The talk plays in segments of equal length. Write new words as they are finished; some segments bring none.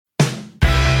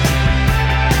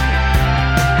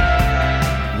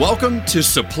Welcome to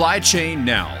Supply Chain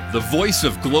Now, the voice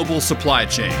of global supply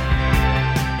chain.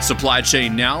 Supply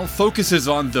Chain Now focuses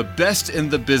on the best in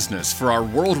the business for our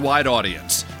worldwide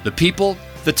audience, the people,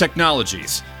 the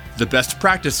technologies, the best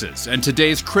practices, and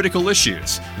today's critical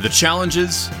issues, the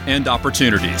challenges and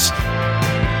opportunities.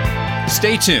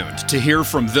 Stay tuned to hear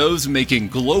from those making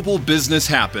global business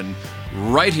happen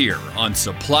right here on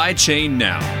Supply Chain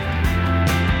Now.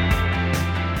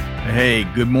 Hey,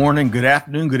 good morning, good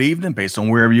afternoon, good evening, based on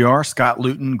wherever you are. Scott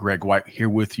Luton, Greg White here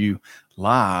with you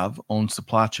live on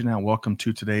Supply Chain Now. Welcome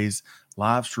to today's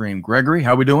live stream. Gregory,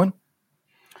 how we doing?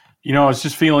 You know, I was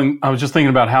just thinking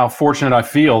about how fortunate I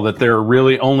feel that there are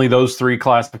really only those three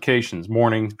classifications,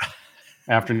 morning,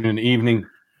 afternoon, evening,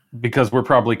 because we're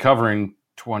probably covering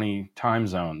 20 time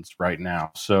zones right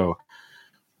now. So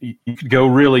you could go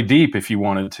really deep if you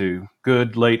wanted to.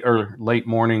 Good, late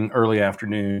morning, early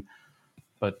afternoon.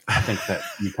 But I think that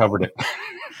you covered it.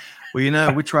 Well, you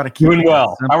know, we try to keep doing it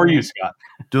well. simple. How are you, Scott?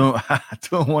 Doing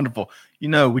wonderful. You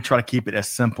know, we try to keep it as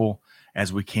simple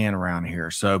as we can around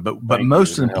here. So, but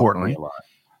most importantly,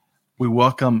 we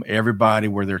welcome everybody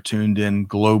where they're tuned in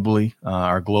globally,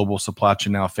 our global Supply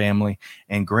Chain Now family.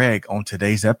 And Greg, on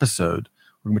today's episode,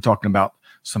 we're going to be talking about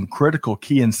some critical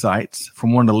key insights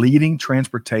from one of the leading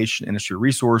transportation industry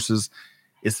resources.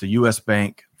 It's the U.S.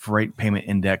 Bank Freight Payment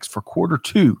Index for quarter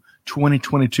two,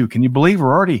 2022. Can you believe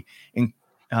we're already in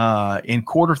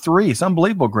quarter three? It's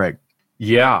unbelievable, Greg.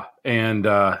 Yeah, and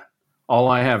all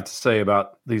I have to say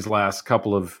about these last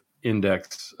couple of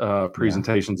index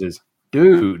presentations is,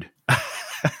 dude,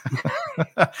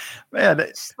 man,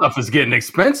 that stuff is getting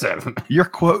expensive. You're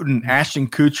quoting Ashton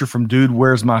Kutcher from "Dude,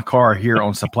 Where's My Car" here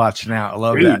on Supply Chain Now. I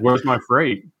love Dude, that. Where's my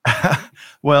freight?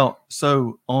 Well,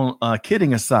 so on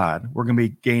kidding aside, we're going to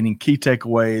be gaining key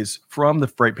takeaways from the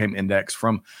Freight Payment Index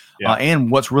and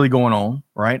what's really going on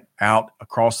right out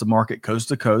across the market, coast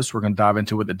to coast. We're going to dive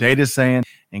into what the data is saying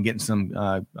and getting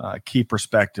some key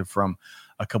perspective from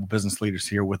a couple business leaders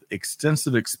here with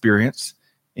extensive experience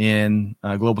in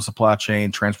global supply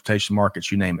chain, transportation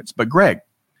markets, you name it. But Greg,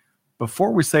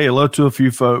 before we say hello to a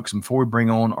few folks, and before we bring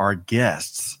on our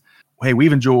guests, hey,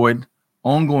 we've enjoyed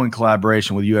ongoing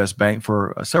collaboration with U.S. Bank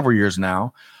for several years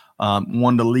now.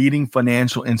 One of the leading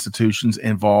financial institutions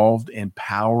involved in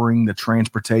powering the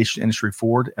transportation industry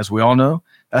forward. As we all know,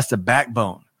 that's the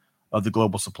backbone of the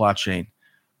global supply chain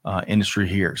industry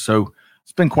here. So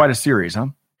it's been quite a series, huh?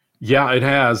 Yeah, it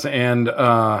has. And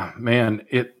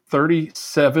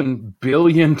 $37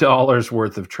 billion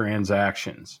worth of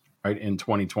transactions, right, in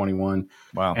 2021.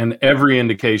 Wow. And every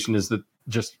indication is that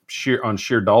just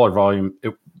sheer dollar volume,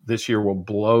 this year will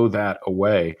blow that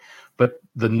away. But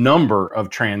the number of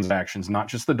transactions, not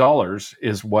just the dollars,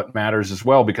 is what matters as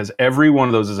well, because every one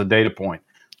of those is a data point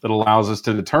that allows us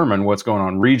to determine what's going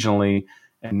on regionally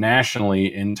and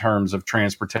nationally in terms of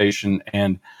transportation.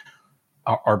 And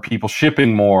are people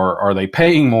shipping more? Are they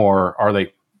paying more? Are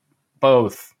they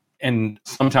both? And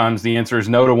sometimes the answer is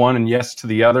no to one and yes to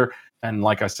the other. And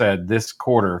like I said, this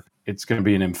quarter, it's going to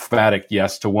be an emphatic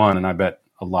yes to one. And I bet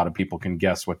a lot of people can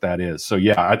guess what that is. So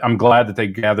yeah, I'm glad that they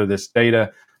gather this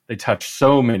data. They touch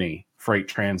so many freight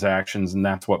transactions, and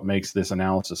that's what makes this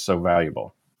analysis so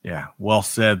valuable. Yeah, well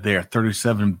said there.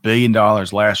 $37 billion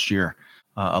last year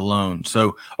alone.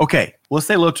 So, okay, let's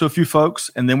say hello to a few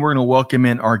folks, and then we're going to welcome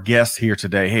in our guests here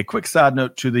today. Hey, quick side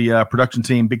note to the production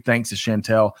team. Big thanks to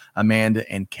Chantel, Amanda,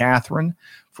 and Catherine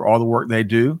for all the work they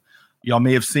do. Y'all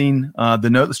may have seen the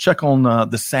note. Let's check on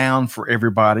the sound for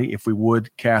everybody, if we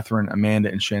would. Catherine,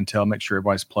 Amanda, and Chantel, make sure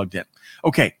everybody's plugged in.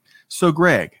 Okay, so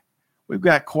Greg, we've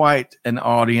got quite an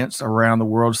audience around the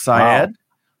world. Syed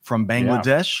from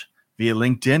Bangladesh via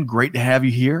LinkedIn. Great to have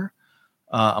you here.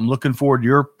 I'm looking forward to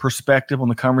your perspective on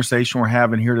the conversation we're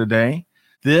having here today.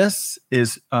 This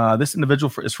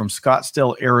individual is from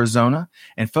Scottsdale, Arizona.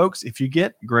 And folks, if you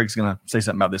get, Greg's going to say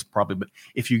something about this probably, but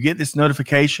if you get this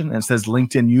notification and it says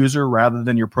LinkedIn user rather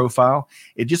than your profile,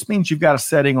 it just means you've got a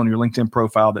setting on your LinkedIn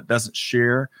profile that doesn't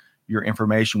share your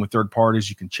information with third parties.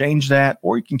 You can change that,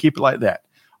 or you can keep it like that.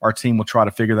 Our team will try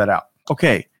to figure that out.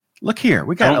 Okay, look here.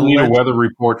 We got a weather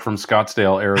report from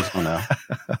Scottsdale, Arizona.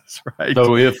 That's right.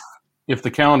 So if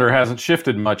the calendar hasn't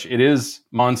shifted much, it is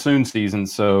monsoon season,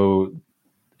 so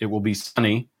it will be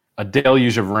sunny, a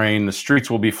deluge of rain. The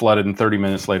streets will be flooded, and 30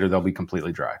 minutes later, they'll be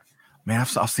completely dry. Man,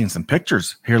 I've seen some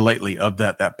pictures here lately of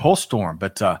that pulse storm,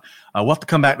 but we'll have to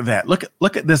come back to that.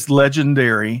 Look at this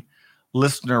legendary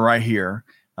listener right here.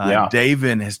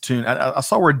 David has tuned. I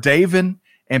saw where David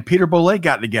and Peter Bolle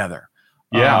got together.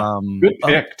 Yeah, good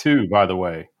pick too, by the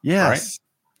way. Yes. Right?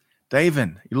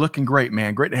 David, you're looking great,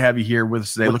 man. Great to have you here with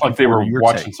us today. Looks like they were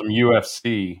watching some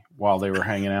UFC while they were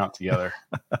hanging out together.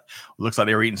 Looks like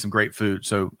they were eating some great food.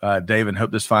 So, David,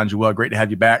 hope this finds you well. Great to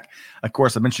have you back. Of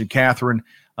course, I mentioned Catherine,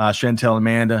 Chantel,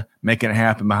 Amanda, making it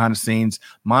happen behind the scenes.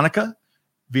 Monica,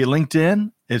 via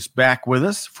LinkedIn, is back with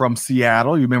us from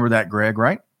Seattle. You remember that, Greg,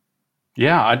 right?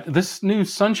 Yeah, this new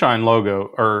sunshine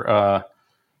logo or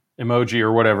emoji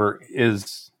or whatever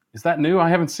is that new? I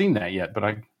haven't seen that yet, but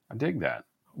I dig that.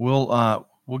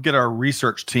 We'll get our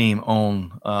research team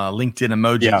on LinkedIn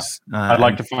emojis. Yeah, I'd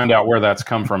like to find out where that's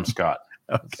come from, Scott.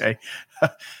 Okay.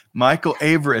 Michael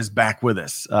Aver is back with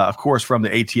us, of course, from the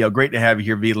ATL. Great to have you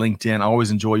here via LinkedIn. I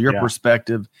always enjoy your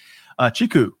perspective.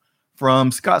 Chiku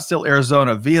from Scottsdale,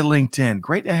 Arizona, via LinkedIn.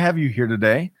 Great to have you here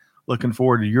today. Looking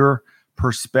forward to your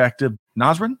perspective.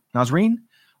 Nazreen,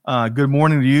 good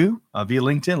morning to you via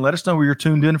LinkedIn. Let us know where you're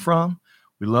tuned in from.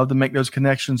 We love to make those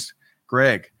connections.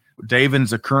 Greg, David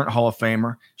is a current Hall of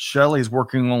Famer. Shelly is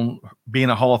working on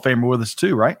being a Hall of Famer with us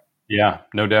too, right? Yeah,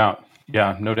 no doubt.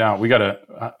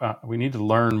 We need to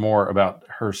learn more about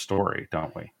her story,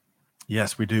 don't we?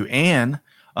 Yes, we do. And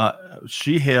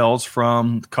she hails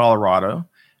from Colorado.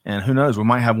 And who knows, we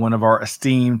might have one of our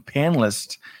esteemed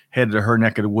panelists headed to her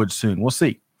neck of the woods soon. We'll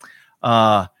see.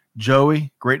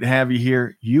 Joey, great to have you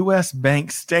here. U.S.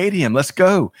 Bank Stadium. Let's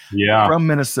go. Yeah. From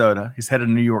Minnesota. He's headed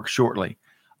to New York shortly.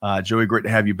 Joey, great to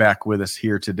have you back with us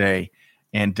here today.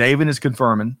 And David is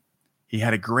confirming he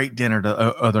had a great dinner the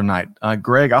other night.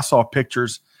 Greg, I saw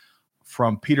pictures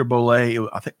from Peter Bollet.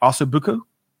 I think Ossobuco.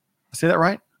 I say that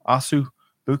right?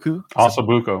 Ossobuco?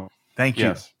 Ossobuco. Thank you.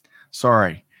 Yes.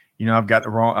 Sorry. I've got the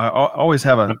wrong. I always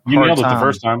have a You hard nailed time. it the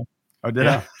first time. Oh, did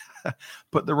I?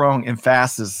 Put the wrong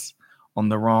emphasis on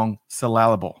the wrong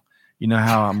syllable. You know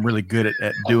how I'm really good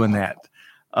at doing that.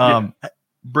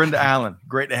 Brenda Allen,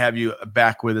 great to have you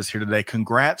back with us here today.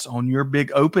 Congrats on your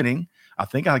big opening. I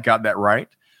think I got that right.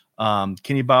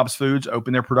 Kenny Bob's Foods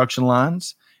opened their production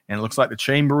lines, and it looks like the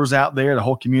chamber was out there. The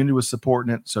whole community was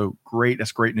supporting it. So great.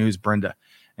 That's great news, Brenda.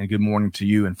 And good morning to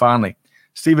you. And finally,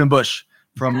 Stephen Bush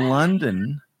from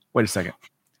London. Wait a second.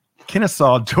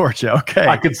 Kennesaw, Georgia. Okay.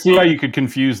 I could see how you could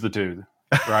confuse the two,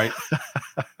 right?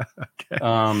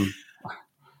 Okay.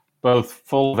 Both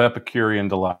full of Epicurean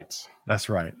delights. That's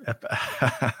right.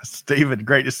 Stephen,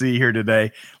 great to see you here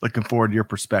today. Looking forward to your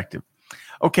perspective.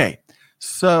 Okay.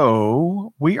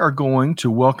 So we are going to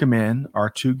welcome in our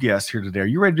two guests here today. Are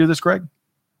you ready to do this, Greg?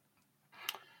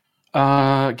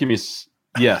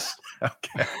 Yes.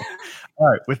 Okay. All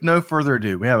right. With no further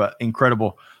ado, we have an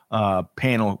incredible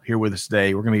panel here with us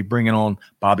today. We're going to be bringing on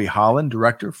Bobby Holland,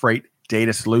 Director, Freight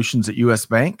Data Solutions at U.S.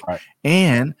 Bank, right,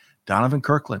 and Donovan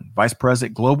Kirkland, Vice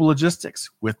President, Global Logistics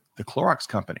with the Clorox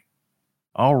Company.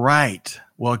 All right.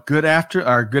 Well, good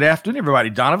afternoon, everybody.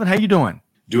 Donovan, how you doing?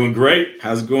 Doing great.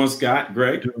 How's it going, Scott?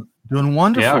 Greg? Doing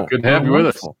wonderful. Yeah, good to have you with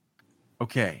us.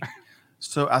 Okay.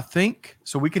 So I think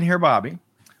we can hear Bobby,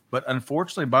 but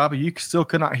unfortunately, Bobby, you still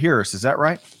cannot hear us. Is that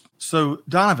right? So,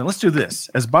 Donovan, let's do this.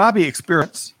 As Bobby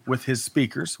experienced with his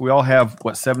speakers, we all have,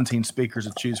 17 speakers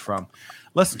to choose from.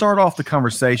 Let's start off the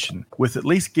conversation with at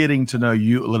least getting to know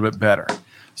you a little bit better.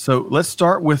 So let's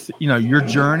start with, your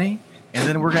journey, and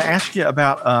then we're going to ask you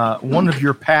about one of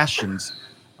your passions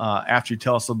after you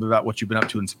tell us a little bit about what you've been up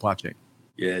to in supply chain.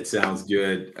 Yeah, it sounds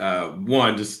good.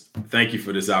 One, just thank you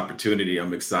for this opportunity.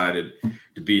 I'm excited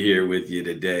to be here with you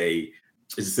today.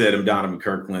 As I said, I'm Donovan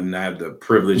Kirkland, and I have the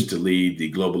privilege to lead the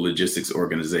Global Logistics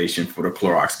Organization for the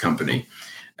Clorox Company.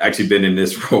 Actually been in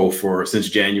this role since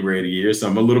January of the year, so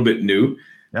I'm a little bit new,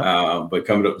 but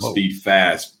coming up to speed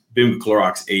fast. Been with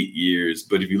Clorox 8 years,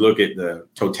 but if you look at the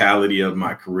totality of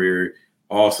my career,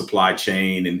 all supply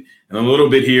chain and a little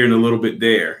bit here and a little bit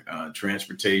there,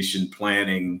 transportation,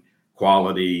 planning,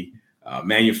 quality,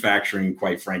 manufacturing,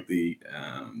 quite frankly,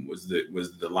 was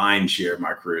the lion's share of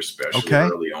my career, especially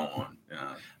early on.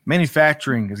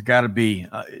 Manufacturing has got to be,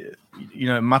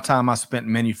 in my time I spent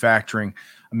in manufacturing,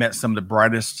 I met some of the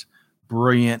brightest,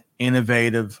 brilliant,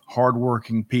 innovative,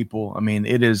 hardworking people. I mean,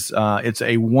 it's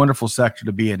a wonderful sector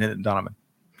to be in, isn't it, Donovan?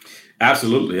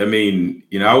 Absolutely. I mean,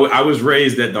 I was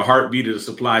raised that the heartbeat of the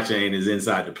supply chain is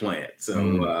inside the plant.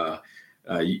 So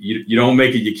you don't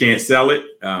make it, you can't sell it,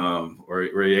 or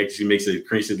it actually makes it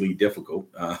increasingly difficult.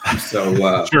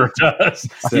 Sure it does.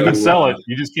 You can sell it,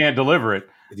 you just can't deliver it.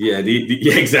 Yeah,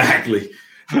 exactly.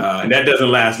 And that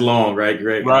doesn't last long, right,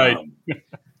 Greg? Right.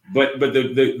 But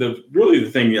the really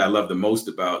the thing I love the most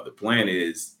about the plant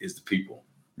is the people.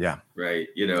 Yeah. Right.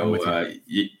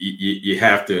 You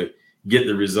have to get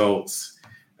the results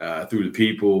through the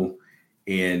people.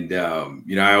 And,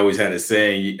 I always had a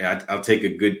saying, I'll take a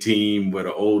good team with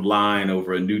an old line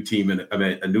over a new team,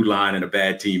 a new line and a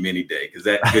bad team any day, because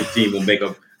that good team will make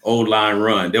an old line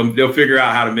run. They'll figure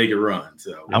out how to make it run.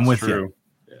 So I'm with you.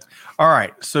 Yeah. All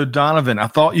right. So Donovan, I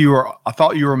thought you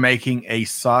were making a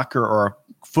soccer or a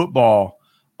football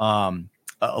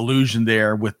allusion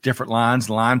there with different lines,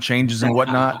 line changes and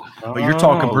whatnot, but you're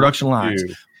talking production lines.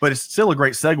 But it's still a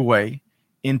great segue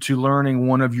into learning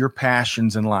one of your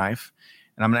passions in life.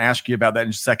 And I'm going to ask you about that in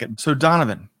a second. So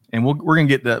Donovan, and we'll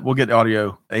get the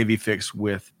audio AV fixed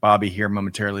with Bobby here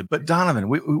momentarily. But Donovan,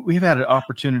 we've had an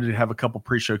opportunity to have a couple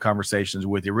pre-show conversations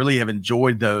with you. Really have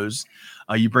enjoyed those.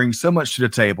 You bring so much to the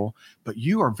table, but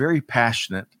you are very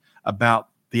passionate about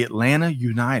the Atlanta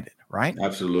United, right?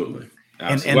 Absolutely.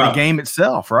 And the game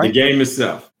itself, right? The game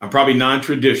itself. I'm probably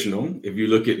non-traditional if you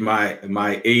look at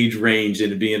my age range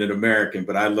and being an American,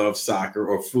 but I love soccer,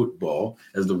 or football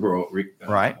as the world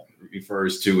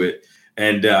refers to it.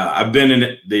 And I live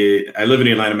in the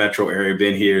Atlanta metro area,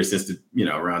 been here since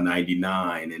around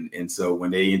 99. And so when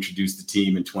they introduced the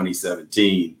team in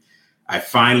 2017, I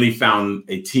finally found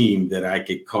a team that I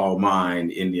could call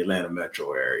mine in the Atlanta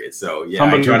metro area. So yeah,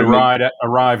 somebody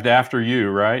arrived after you,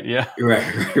 right? Yeah,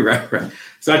 right.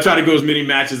 So I try to go as many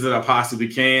matches as I possibly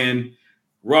can.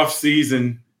 Rough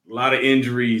season, a lot of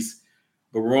injuries,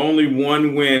 but we're only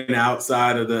one win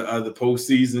outside of the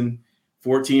postseason.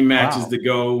 14 matches to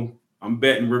go. I'm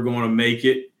betting we're going to make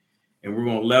it, and we're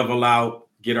going to level out,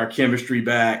 get our chemistry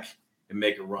back, and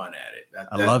make a run at it.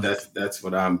 I love it. That's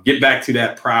what get back to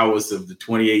that prowess of the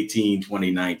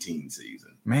 2018-2019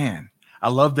 season. Man, I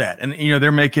love that. And,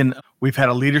 we've had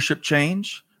a leadership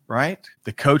change, right?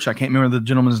 The coach, I can't remember the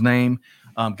gentleman's name,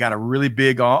 got a really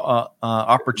big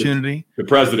opportunity. The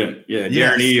president,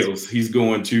 Darren Eales, he's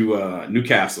going to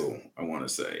Newcastle, I want to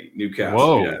say. Newcastle.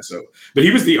 Whoa. Yeah. So, but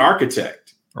he was the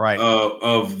architect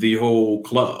of the whole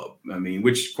club. I mean,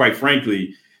 which quite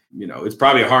frankly, it's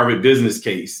probably a Harvard business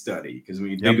case study, because when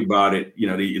you think about it,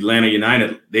 the Atlanta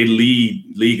United, they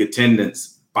lead league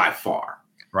attendance by far.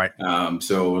 Right.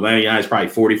 So Atlanta United is probably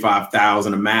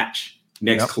 45,000 a match.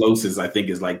 Next closest, I think,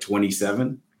 is like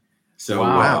 27. So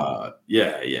wow.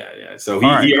 Yeah. So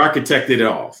he architected it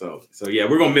all. So yeah,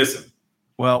 we're gonna miss him.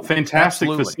 Well, fantastic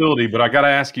facility, but I got to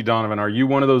ask you, Donovan, are you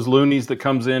one of those loonies that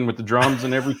comes in with the drums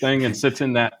and everything and sits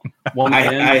in that one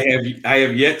end? I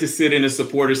have yet to sit in a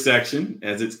supporter section,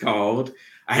 as it's called.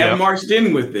 I have marched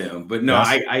in with them, but no,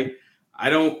 I'm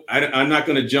not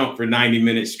going to jump for 90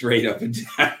 minutes straight up and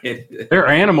down. They're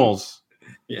animals.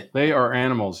 Yeah, they are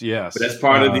animals. Yes, but that's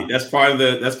part of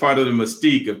the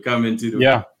mystique of coming to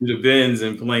the Benz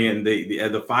and playing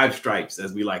the five stripes,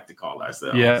 as we like to call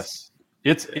ourselves. Yes.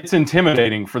 It's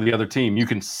intimidating for the other team. You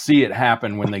can see it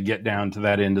happen when they get down to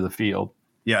that end of the field.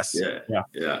 Yes.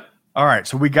 Yeah. All right.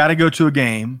 So we got to go to a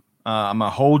game. I'm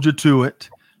going to hold you to it.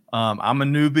 I'm a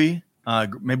newbie.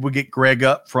 Maybe we get Greg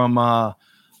up from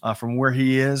where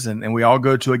he is, and we all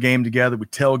go to a game together. We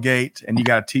tailgate, and you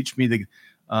got to teach me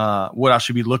what I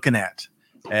should be looking at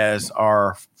as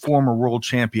our former world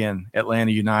champion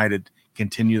Atlanta United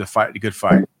continue the good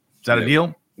fight. Is that a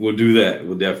deal? We'll do that.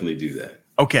 We'll definitely do that.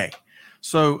 Okay.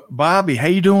 So, Bobby, how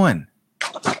you doing?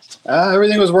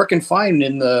 Everything was working fine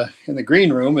in the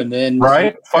green room, and then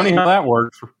funny how that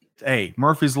works. Hey,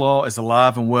 Murphy's Law is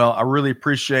alive and well. I really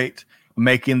appreciate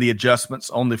making the adjustments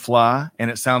on the fly,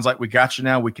 and it sounds like we got you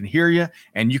now. We can hear you,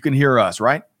 and you can hear us,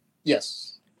 right?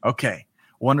 Yes. Okay,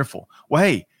 wonderful. Well,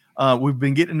 hey, we've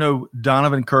been getting to know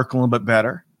Donovan Kirkland a little bit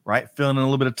better, right? Filling in a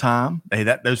little bit of time. Hey,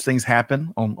 those things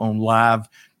happen on live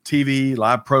TV,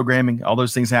 live programming, all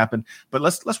those things happen. But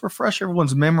let's refresh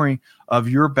everyone's memory of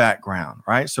your background,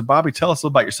 right? So, Bobby, tell us a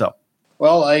little about yourself.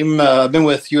 Well, I've been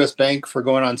with U.S. Bank for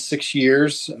going on 6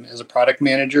 years as a product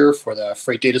manager for the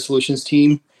Freight Data Solutions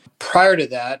team. Prior to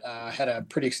that, I had a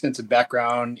pretty extensive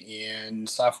background in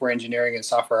software engineering and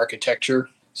software architecture.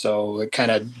 So it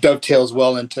kind of dovetails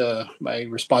well into my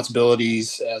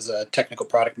responsibilities as a technical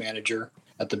product manager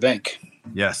at the bank.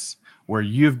 Yes. Where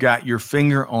you've got your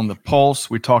finger on the pulse.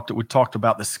 We talked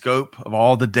about the scope of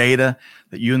all the data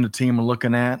that you and the team are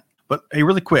looking at. But hey,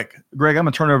 really quick, Greg, I'm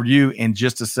going to turn it over to you in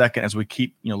just a second as we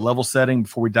keep level setting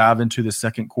before we dive into the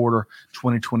second quarter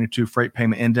 2022 Freight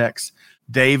Payment Index.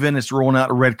 David is rolling out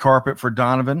a red carpet for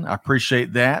Donovan. I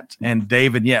appreciate that. And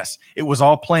David, yes, it was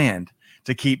all planned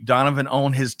to keep Donovan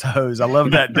on his toes. I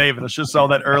love that, David. I just saw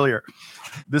that earlier.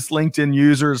 This LinkedIn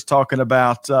user is talking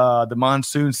about the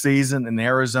monsoon season in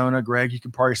Arizona. Greg, you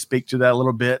can probably speak to that a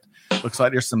little bit. Looks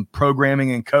like there's some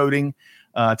programming and coding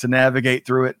to navigate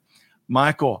through it.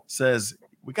 Michael says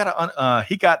he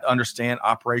got to understand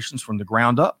operations from the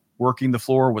ground up. working the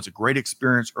floor was a great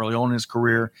experience early on in his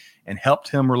career and helped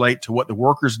him relate to what the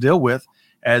workers deal with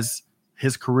as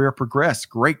his career progressed.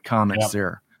 Great comments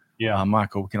there. Yeah,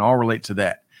 Michael, we can all relate to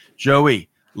that. Joey,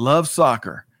 love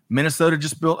soccer. Minnesota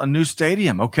just built a new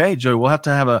stadium. Okay, Joey, we'll have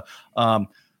to have a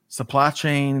supply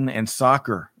chain and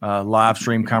soccer live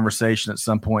stream conversation at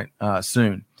some point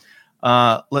soon.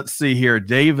 Let's see here.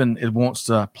 David wants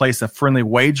to place a friendly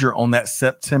wager on that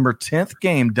September 10th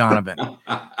game, Donovan.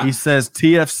 He says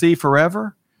TFC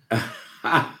forever. Is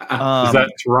that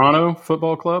Toronto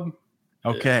Football Club?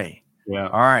 Okay. Yeah.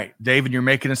 All right. David, you're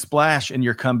making a splash in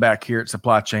your comeback here at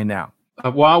Supply Chain Now.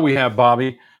 While we have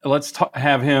Bobby, let's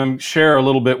have him share a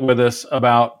little bit with us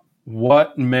about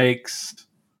what makes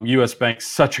U.S. Bank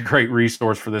such a great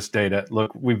resource for this data.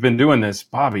 Look, we've been doing this,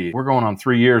 Bobby, we're going on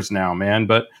 3 years now, man,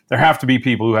 but there have to be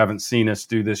people who haven't seen us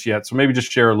do this yet. So maybe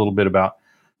just share a little bit about,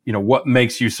 what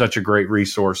makes you such a great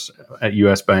resource at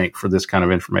U.S. Bank for this kind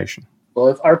of information. Well,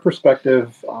 it's our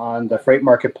perspective on the freight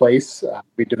marketplace.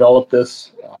 We developed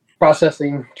this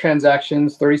processing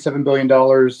transactions, $37 billion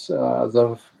as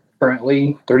of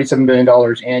currently, $37 billion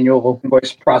annual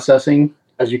invoice processing.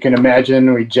 As you can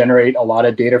imagine, we generate a lot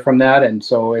of data from that. And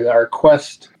so in our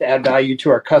quest to add value to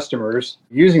our customers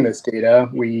using this data,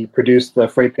 we produce the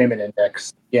Freight Payment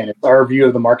Index. Again, it's our view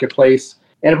of the marketplace,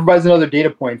 and it provides another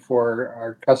data point for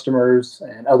our customers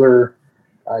and other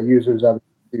users of it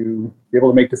to be able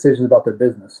to make decisions about their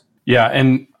business. Yeah,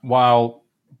 and while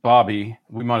Bobby,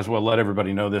 we might as well let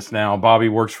everybody know this now, Bobby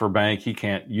works for a bank. He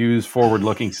can't use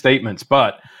forward-looking statements,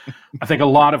 but I think a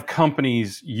lot of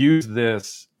companies use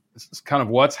this. It's kind of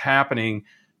what's happening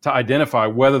to identify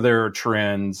whether there are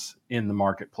trends in the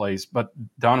marketplace. But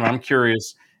Donovan, I'm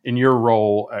curious, in your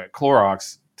role at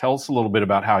Clorox, tell us a little bit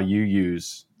about how you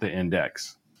use the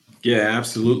index. Yeah,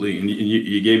 absolutely. And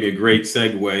you gave me a great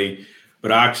segue,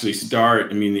 but I actually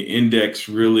the index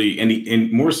really,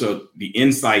 and more so the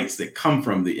insights that come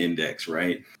from the index,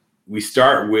 right? We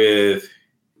start with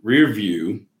rear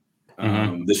view.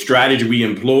 The strategy we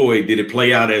employed, did it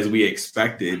play out as we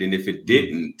expected? And if it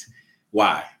didn't,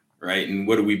 why? Right? And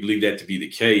what do we believe that to be the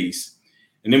case?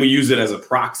 And then we use it as a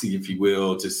proxy, if you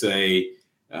will, to say,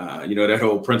 that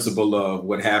whole principle of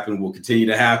what happened will continue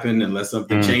to happen unless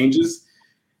something changes.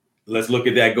 Let's look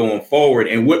at that going forward.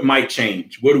 And what might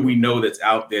change? What do we know that's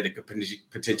out there that could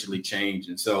potentially change?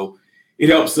 And so it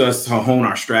helps us to hone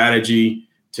our strategy,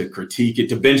 to critique it,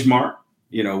 to benchmark.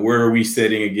 Where are we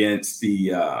sitting against the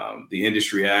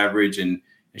industry average, and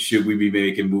should we be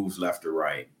making moves left or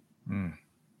right?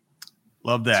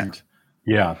 Love that.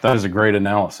 Yeah, that is a great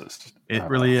analysis. It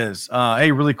really is.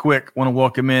 Hey, really quick, want to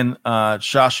welcome in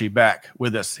Shashi back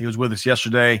with us. He was with us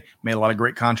yesterday, made a lot of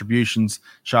great contributions.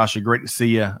 Shashi, great to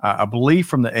see you. I believe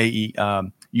from the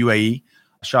UAE.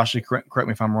 Shashi, correct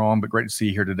me if I'm wrong, but great to see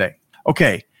you here today.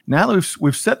 Okay. Now that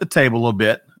we've set the table a little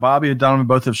bit, Bobby and Donovan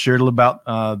both have shared a little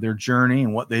about their journey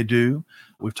and what they do.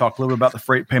 We've talked a little bit about the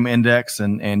Freight Payment Index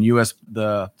and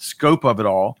the scope of it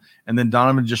all. And then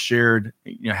Donovan just shared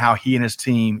how he and his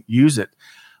team use it.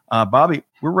 Bobby,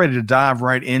 we're ready to dive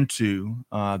right into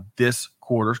this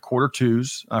quarter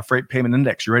two's Freight Payment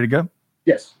Index. You ready to go?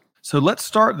 Yes. So let's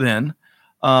start then,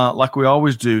 like we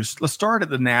always do. Let's start at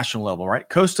the national level, right?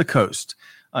 Coast to coast.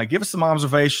 Give us some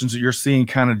observations that you're seeing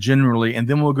kind of generally, and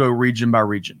then we'll go region by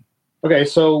region. Okay,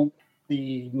 so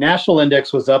the national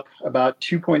index was up about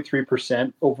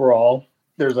 2.3% overall.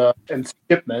 In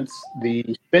shipments,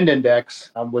 the spend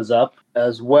index was up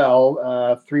as well,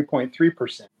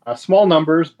 3.3%. Small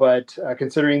numbers, but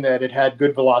considering that it had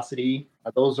good velocity,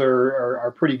 those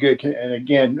are pretty good. And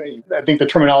again, I think the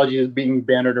terminology is being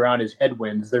bannered around as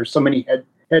headwinds. There's so many headwinds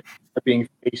being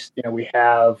faced. We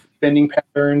have spending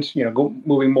patterns,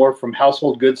 moving more from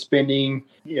household goods spending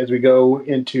as we go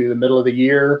into the middle of the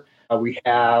year. We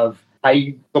have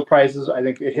high fuel prices. I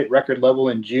think it hit record level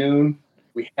in June.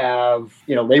 We have,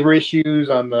 labor issues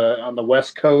on the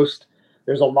West Coast.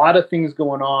 There's a lot of things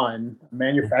going on.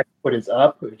 Manufacturing output is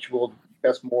up, which we'll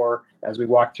discuss more as we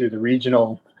walk through the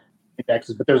regional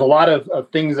indexes. But there's a lot of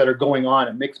things that are going on,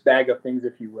 a mixed bag of things,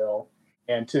 if you will.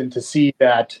 And to see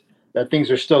that things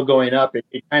are still going up, it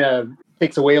kind of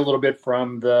takes away a little bit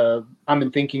from the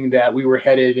common thinking that we were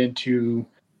headed into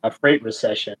a freight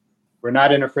recession. We're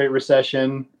not in a freight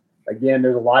recession. Again,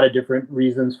 there's a lot of different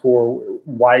reasons for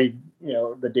why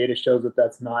the data shows that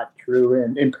that's not true,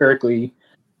 and empirically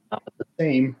the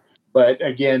same. But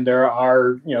again, there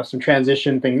are some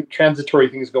transitory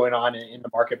things going on in the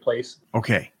marketplace.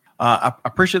 Okay. I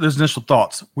appreciate those initial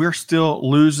thoughts. We're still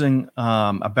losing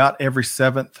about every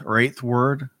seventh or eighth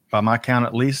word, by my count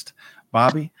at least,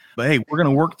 Bobby. But hey, we're going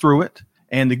to work through it.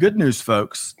 And the good news,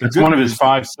 folks, it's one of his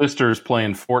 5 sisters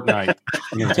playing Fortnite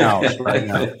in his house right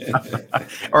now.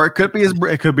 Or it could be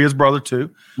his brother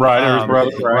too. Right, or his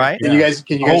brother, right? Yeah. Can you guys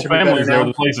the whole family's there.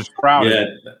 The place is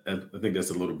crowded. Yeah, I think that's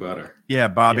a little better. Yeah,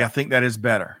 Bobby, I think that is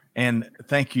better. And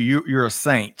thank you. You're a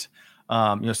saint.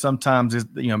 Sometimes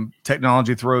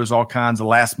technology throws all kinds of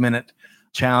last minute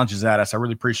challenges at us. I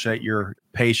really appreciate your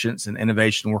patience and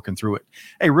innovation working through it.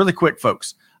 Hey, really quick,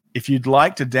 folks. If you'd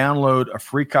like to download a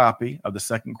free copy of the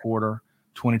second quarter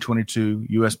 2022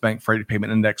 U.S. Bank Freight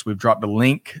Payment Index, we've dropped a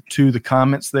link to the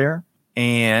comments there,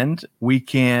 and we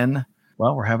can.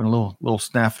 Well, we're having a little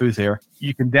snafu there.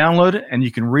 You can download it and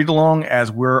you can read along as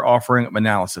we're offering up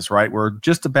analysis. Right, we're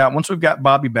just about once we've got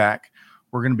Bobby back,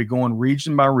 we're going to be going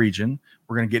region by region.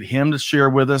 We're going to get him to share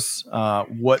with us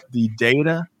what the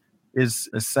data is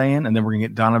saying, and then we're going to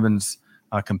get Donovan's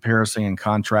comparison and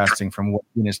contrasting from what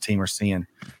he and his team are seeing.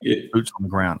 Boots on the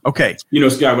ground. Okay.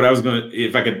 Scott, what I was going to,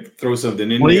 if I could throw something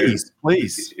in there.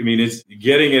 Please. I mean, it's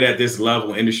getting it at this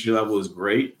level, industry level is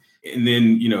great. And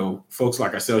then, folks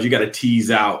like ourselves, you got to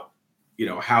tease out,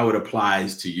 how it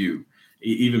applies to you.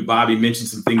 Even Bobby mentioned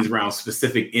some things around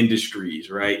specific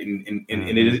industries, right? And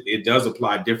it does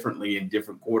apply differently in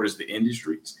different quarters to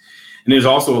industries. And there's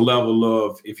also a level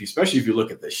of, especially if you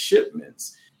look at the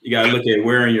shipments, you got to look at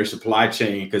where in your supply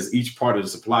chain, because each part of the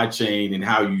supply chain and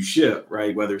how you ship,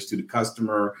 right, whether it's to the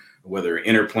customer, or whether it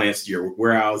interplants to your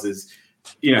warehouses,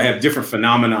 have different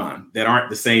phenomenon that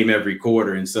aren't the same every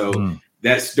quarter. And so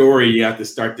that story, you have to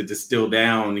start to distill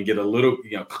down and get a little,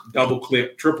 double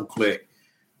click, triple click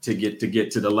to get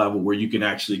to the level where you can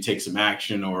actually take some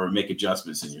action or make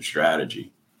adjustments in your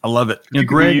strategy. I love it. You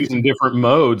Greg, using different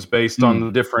modes based on the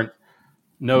different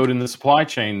node in the supply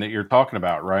chain that you're talking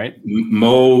about, right?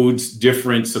 Modes,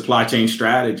 different supply chain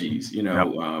strategies. One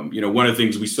of the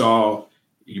things we saw,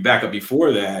 you back up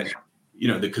before that,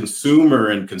 the consumer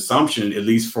and consumption, at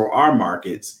least for our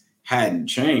markets, hadn't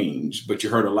changed, but you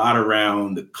heard a lot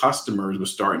around the customers were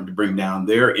starting to bring down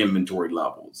their inventory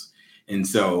levels. And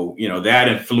so, that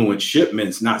influenced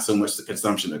shipments, not so much the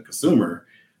consumption of the consumer,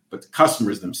 but the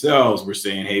customers themselves were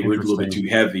saying, hey, we're a little bit too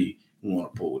heavy. We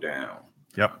want to pull down.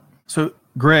 Yep. So,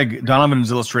 Greg, Donovan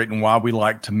is illustrating why we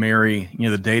like to marry,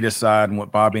 the data side and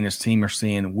what Bobby and his team are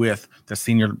seeing with the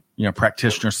senior,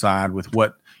 practitioner side, with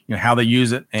what, how they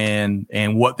use it and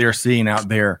what they're seeing out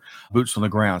there, boots on the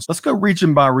ground. So let's go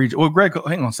region by region. Well, Greg,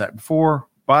 hang on a sec. Before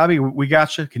Bobby, we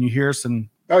got you. Can you hear us?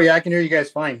 Oh yeah, I can hear you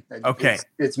guys fine. Okay.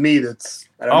 It's me that's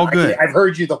good. I've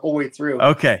heard you the whole way through.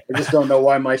 Okay. I just don't know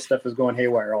why my stuff is going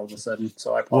haywire all of a sudden.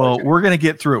 So I apologize. Well, we're going to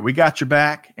get through it. We got your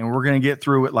back, and we're going to get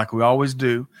through it like we always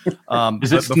do.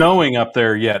 Is it snowing up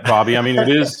there yet, Bobby? I mean, it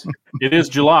is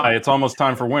July. It's almost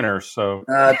time for winter. So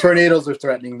tornadoes are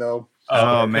threatening, though.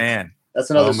 Oh man, that's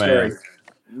another story.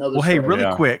 Hey,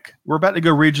 really quick, we're about to go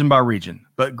region by region.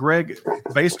 But Greg,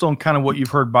 based on kind of what you've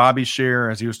heard Bobby share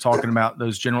as he was talking about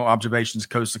those general observations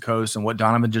coast to coast and what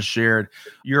Donovan just shared,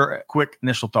 your quick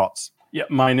initial thoughts. Yeah,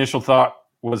 my initial thought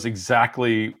was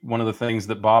exactly one of the things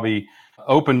that Bobby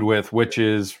opened with, which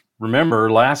is, remember,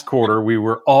 last quarter we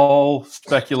were all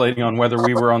speculating on whether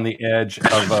we were on the edge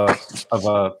of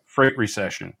a freight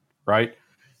recession, right?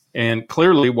 And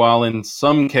clearly, while in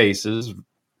some cases,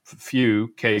 few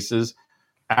cases,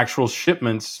 actual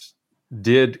shipments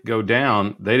did go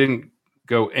down, they didn't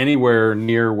go anywhere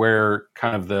near where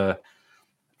kind of the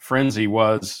frenzy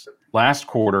was last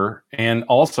quarter. And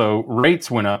also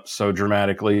rates went up so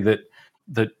dramatically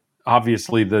that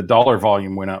obviously the dollar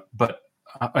volume went up. But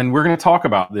and we're going to talk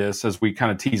about this as we kind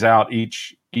of tease out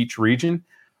each region.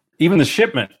 Even the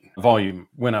shipment volume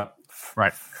went up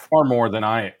far more than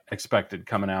I expected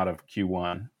coming out of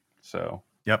Q1. So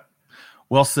yep.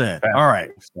 Well said. All right.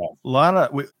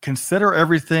 Consider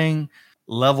everything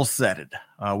level setted.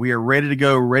 We are ready to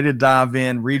go, ready to dive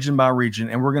in region by region.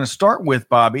 And we're going to start with,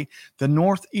 Bobby, the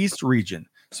Northeast region.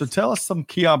 So tell us some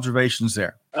key observations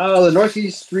there. The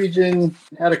Northeast region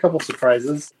had a couple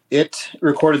surprises. It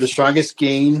recorded the strongest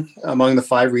gain among the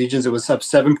 5 regions. It was up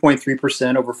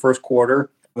 7.3% over first quarter,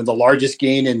 with the largest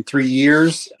gain in 3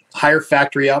 years. Higher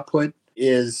factory output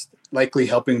is likely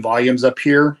helping volumes up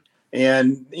here.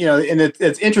 And,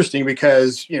 it's interesting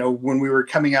because, when we were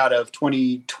coming out of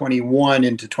 2021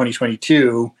 into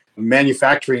 2022,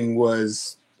 manufacturing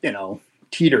was,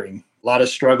 teetering, a lot of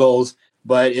struggles.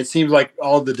 But it seems like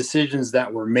all the decisions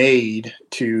that were made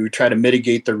to try to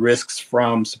mitigate the risks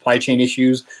from supply chain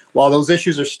issues, while those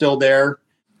issues are still there,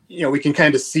 we can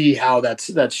kind of see how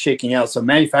that's shaking out. So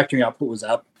manufacturing output was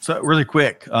up. So really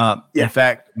quick, in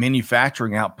fact,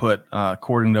 manufacturing output,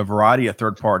 according to a variety of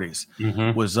third parties,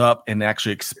 was up and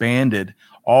actually expanded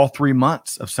all 3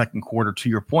 months of second quarter, to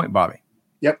your point, Bobby.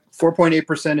 Yep,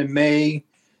 4.8% in May,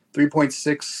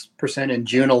 3.6% in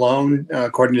June alone,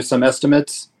 according to some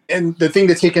estimates. And the thing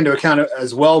to take into account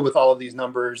as well with all of these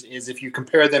numbers is if you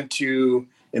compare them to,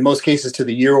 in most cases, to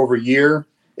the year over year,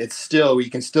 you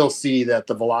can still see that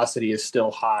the velocity is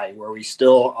still high, where we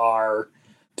still are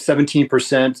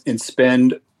 17% in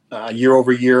spend year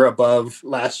over year above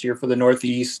last year for the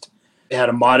Northeast. It had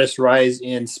a modest rise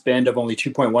in spend of only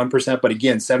 2.1%, but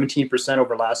again, 17%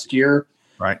 over last year.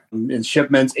 Right. In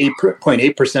shipments,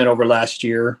 8.8% over last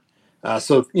year.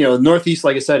 So, the Northeast,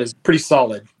 like I said, is pretty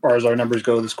solid as far as our numbers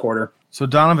go this quarter. So,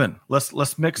 Donovan,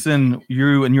 let's mix in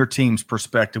you and your team's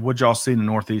perspective. What'd y'all see in the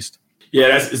Northeast?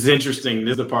 Yeah, it's interesting.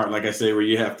 This is the part, like I say, where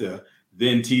you have to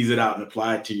then tease it out and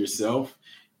apply it to yourself.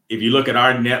 If you look at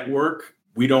our network,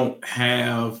 we don't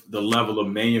have the level of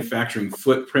manufacturing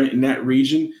footprint in that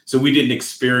region. So we didn't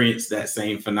experience that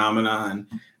same phenomenon,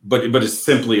 but it's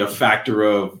simply a factor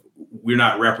of we're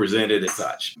not represented as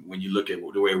such. When you look at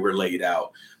the way we're laid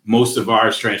out, most of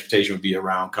our transportation would be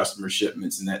around customer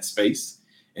shipments in that space.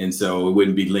 And so it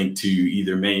wouldn't be linked to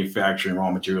either manufacturing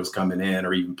raw materials coming in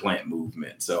or even plant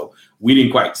movement. So we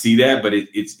didn't quite see that, but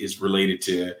it's related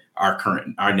to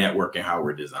our network and how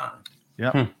we're designed.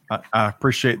 Yeah, I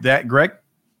appreciate that. Greg?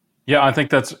 Yeah, I think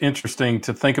that's interesting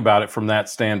to think about it from that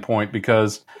standpoint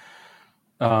because,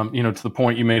 to the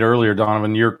point you made earlier,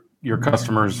 Donovan, your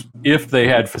customers, if they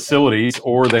had facilities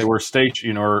or they were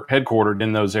stationed or headquartered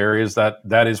in those areas,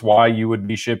 that is why you would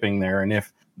be shipping there. And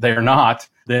if they're not,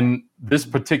 then this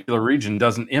particular region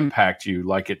doesn't impact you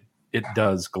like it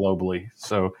does globally.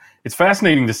 So it's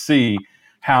fascinating to see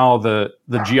how the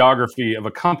geography of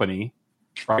a company,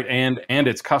 right, and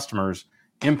its customers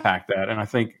impact that. And I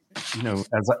think,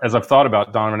 as I've thought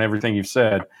about, Donovan, everything you've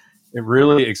said, it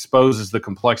really exposes the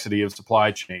complexity of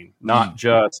supply chain, not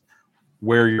just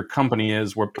where your company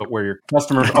is, but where your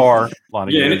customers are.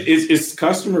 And it's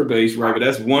customer based, right? But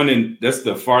that's that's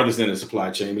the farthest end of the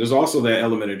supply chain. But there's also that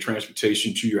element of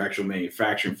transportation to your actual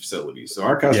manufacturing facilities. So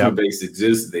our customer base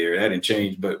exists there. That didn't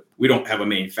change, but we don't have a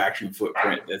manufacturing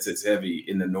footprint that's as heavy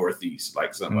in the Northeast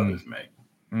like some others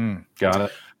may. Got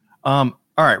it.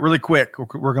 All right, really quick,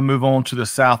 we're going to move on to the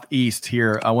Southeast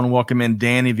here. I want to welcome in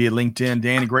Danny via LinkedIn.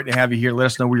 Danny, great to have you here. Let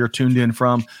us know where you're tuned in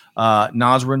from.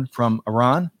 Nazrin from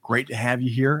Iran, great to have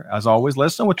you here. As always, let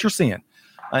us know what you're seeing.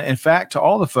 In fact, to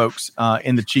all the folks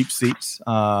in the cheap seats,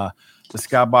 the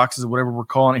skyboxes, whatever we're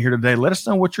calling it here today, let us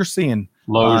know what you're seeing.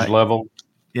 Loge level.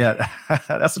 Yeah,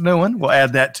 that's a new one. We'll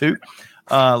add that too.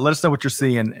 Let us know what you're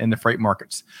seeing in the freight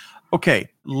markets. Okay,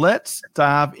 let's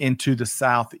dive into the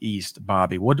Southeast,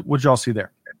 Bobby. What y'all see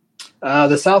there?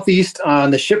 The Southeast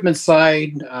on the shipment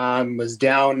side was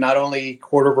down not only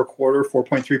quarter over quarter,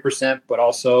 4.3%, but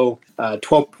also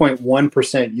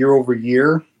 12.1% year over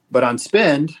year. But on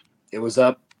spend, it was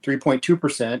up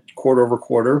 3.2% quarter over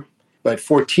quarter, but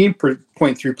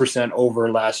 14.3% over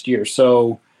last year.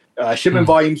 So shipment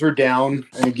volumes were down.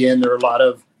 And again, there are a lot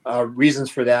of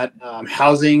reasons for that.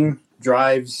 Housing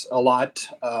drives a lot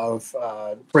of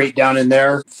freight down in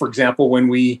there. For example, when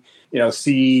we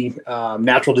see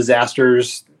natural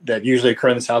disasters that usually occur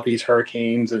in the Southeast,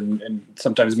 hurricanes and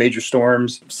sometimes major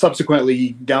storms,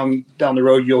 subsequently down the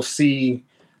road, you'll see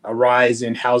a rise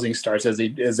in housing starts as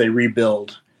they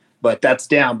rebuild. But that's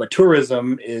down. But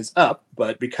tourism is up.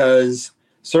 But because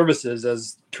services,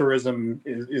 as tourism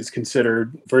is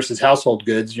considered versus household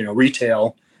goods,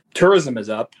 retail, tourism is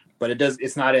up. But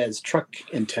it's not as truck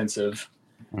intensive,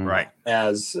 right,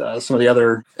 as some of the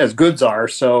other as goods are.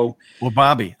 So, well,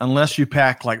 Bobby, unless you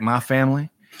pack like my family,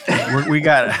 we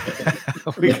got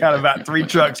about 3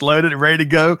 trucks loaded and ready to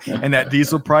go, and that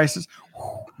diesel prices,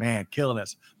 man, killing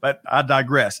us. But I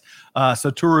digress.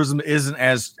 So tourism isn't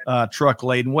as truck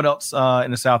laden. What else in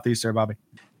the Southeast there, Bobby?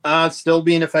 Still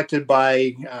being affected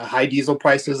by high diesel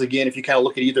prices. Again, if you kind of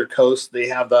look at either coast, they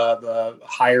have the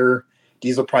higher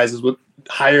diesel prices with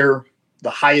the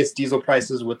highest diesel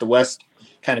prices, with the West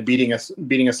kind of beating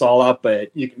us all up,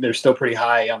 but they're still pretty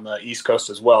high on the East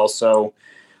Coast as well. So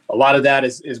a lot of that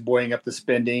is buoying up the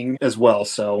spending as well.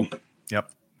 So, yep,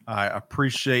 I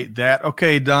appreciate that.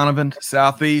 Okay, Donovan,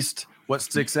 Southeast, what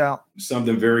sticks out?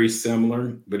 Something very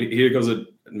similar, but here goes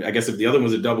I guess if the other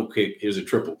one's a double click, here's a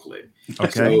triple click. Okay.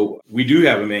 So we do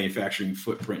have a manufacturing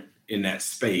footprint in that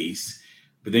space.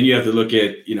 But then you have to look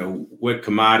at, what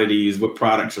commodities, what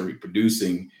products are we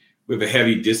producing. We have a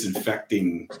heavy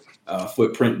disinfecting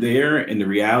footprint there. And the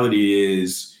reality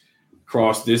is,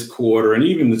 across this quarter, and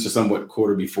even this is somewhat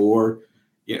quarter before,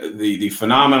 the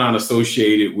phenomenon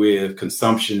associated with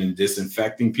consumption and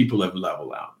disinfecting, people have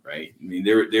leveled out, right? I mean,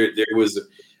 there was,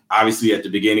 obviously at the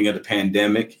beginning of the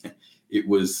pandemic, it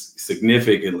was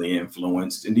significantly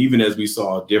influenced. And even as we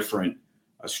saw different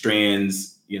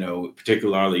strands,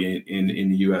 particularly in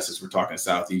the U.S. as we're talking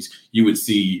Southeast, you would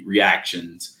see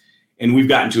reactions. And we've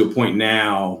gotten to a point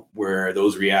now where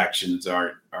those reactions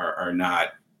are not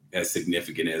as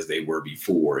significant as they were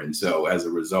before. And so as a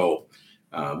result,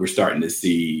 we're starting to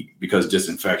see, because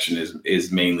disinfection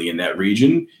is mainly in that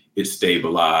region, it's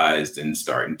stabilized and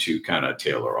starting to kind of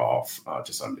tailor off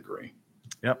to some degree.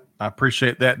 Yep. I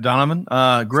appreciate that, Donovan.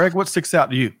 Greg, what sticks out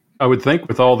to you? I would think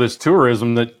with all this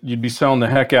tourism that you'd be selling the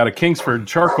heck out of Kingsford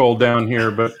charcoal down here,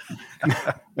 but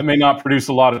it may not produce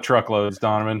a lot of truckloads,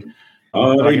 Donovan.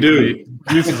 Oh, they do. It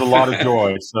produces a lot of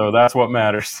joy, so that's what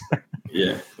matters.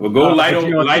 Yeah. Well, go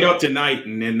light up tonight,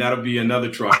 and then that'll be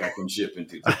another truck I can ship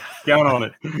into. Count on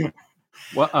it.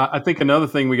 Well, I think another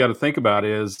thing we got to think about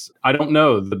is, I don't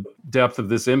know the depth of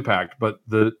this impact, but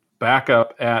the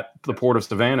backup at the Port of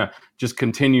Savannah just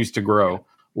continues to grow.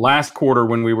 Last quarter,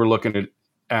 when we were looking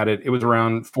at it, it was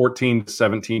around 14 to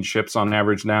 17 ships on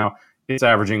average. Now it's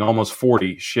averaging almost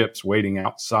 40 ships waiting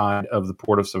outside of the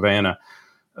Port of Savannah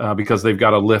because they've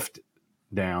got a lift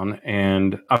down.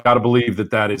 And I've got to believe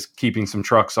that is keeping some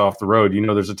trucks off the road.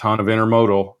 There's a ton of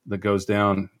intermodal that goes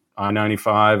down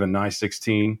I-95 and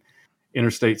I-16,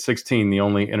 Interstate 16, the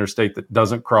only interstate that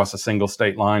doesn't cross a single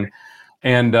state line.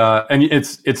 And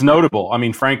it's notable. I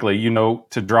mean, frankly,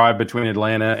 to drive between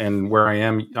Atlanta and where I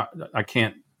am, I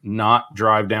can't not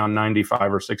drive down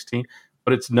 95 or 16,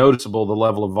 but it's noticeable the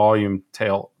level of volume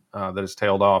that has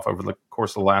tailed off over the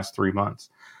course of the last 3 months.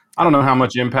 I don't know how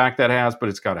much impact that has, but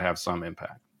it's got to have some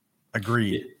impact.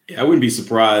 Agreed. I wouldn't be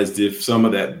surprised if some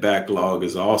of that backlog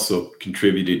is also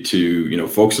contributed to,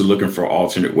 folks are looking for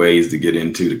alternate ways to get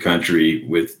into the country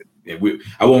with.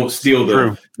 I won't steal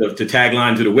the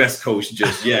tagline to the West Coast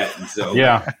just yet. And so,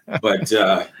 yeah. But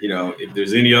if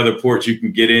there's any other ports you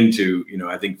can get into,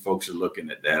 I think folks are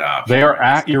looking at that option. They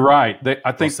are. You're right.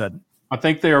 I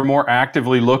think they are more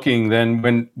actively looking than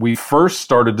when we first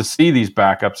started to see these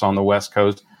backups on the West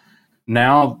Coast.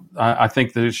 Now, I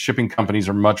think the shipping companies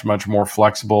are much, much more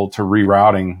flexible to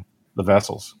rerouting the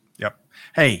vessels. Yep.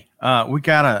 Hey, we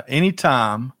gotta,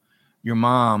 anytime your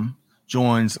mom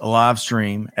joins a live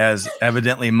stream, as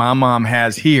evidently my mom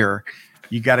has here,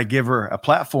 you got to give her a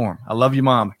platform. I love you,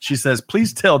 Mom. She says,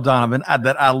 please tell Donovan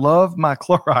that I love my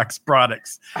Clorox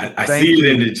products. I see it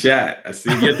in the chat. I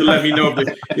see. You have to let me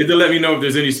know if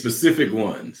there's any specific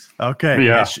ones. Okay.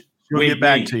 Yeah. She'll get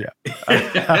back to you.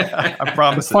 I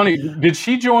promise. It's funny. Did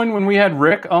she join when we had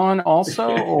Rick on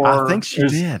also? Or I think she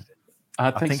did. I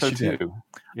think so she too. Did.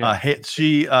 Yeah.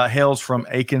 She hails from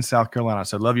Aiken, South Carolina.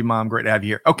 So love you, Mom. Great to have you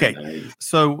here. Okay, Nice.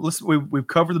 So we've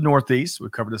covered the Northeast. We've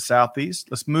covered the Southeast.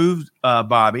 Let's move,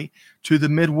 Bobby, to the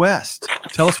Midwest.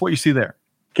 Tell us what you see there.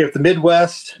 Okay, with the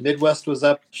Midwest was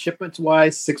up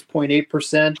shipments-wise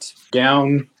 6.8%,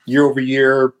 down year over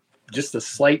year, just a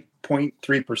slight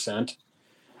 0.3%.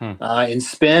 In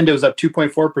spend, it was up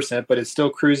 2.4%, but it's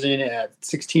still cruising at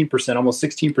 16%, almost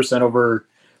 16% over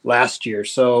last year.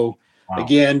 So,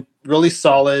 Again, really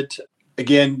solid.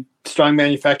 Again, strong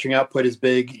manufacturing output is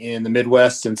big in the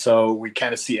Midwest, and so we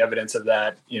kind of see evidence of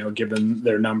that, given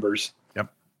their numbers.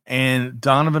 Yep. And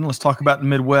Donovan, let's talk about the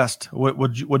Midwest.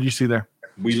 What do you see there?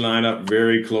 We line up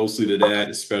very closely to that,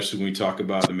 especially when we talk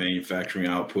about the manufacturing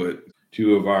output.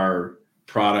 Two of our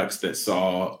products that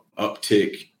saw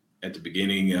uptick at the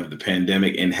beginning of the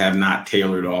pandemic and have not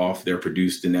tailored off. They're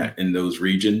produced in those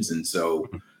regions. And so,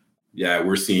 yeah,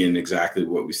 we're seeing exactly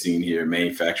what we've seen here,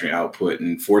 manufacturing output.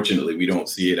 And fortunately, we don't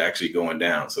see it actually going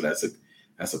down. So that's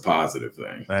a positive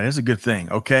thing. That is a good thing.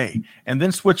 Okay. And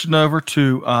then switching over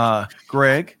to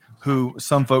Greg, who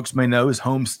some folks may know is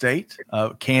home state,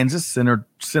 Kansas, centered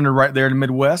right there in the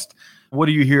Midwest. What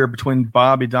do you hear between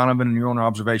Bobby, Donovan, and your own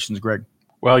observations, Greg?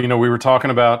 Well, we were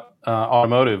talking about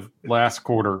automotive last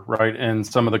quarter, right? And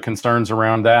some of the concerns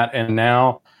around that. And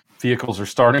now vehicles are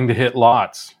starting to hit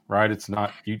lots, right? It's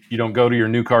not, you don't go to your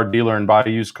new car dealer and buy a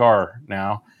used car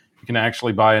now. You can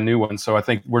actually buy a new one. So I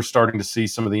think we're starting to see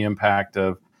some of the impact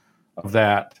of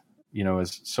that,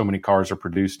 as so many cars are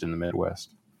produced in the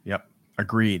Midwest. Yep.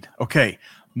 Agreed. Okay.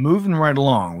 Moving right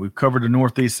along. We've covered the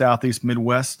Northeast, Southeast,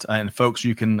 Midwest. And folks,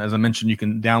 you can, as I mentioned, you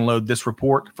can download this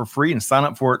report for free and sign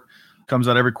up for it. Comes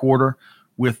out every quarter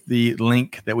with the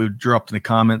link that we've dropped in the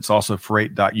comments, also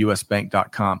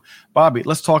freight.usbank.com. Bobby,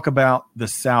 let's talk about the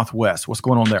Southwest. What's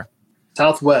going on there?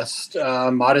 Southwest,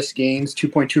 modest gains,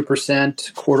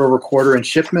 2.2% quarter over quarter in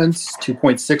shipments,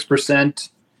 2.6%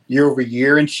 year over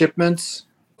year in shipments,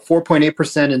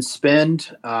 4.8% in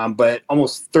spend, but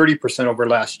almost 30% over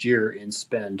last year in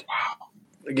spend. Wow.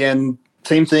 Again,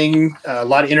 same thing, a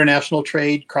lot of international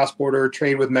trade, cross-border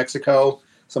trade with Mexico,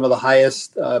 some of the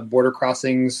highest border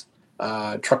crossings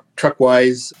truck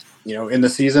wise, in the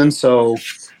season. So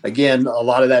again, a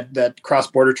lot of that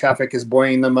cross-border traffic is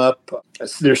buoying them up.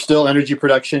 There's still energy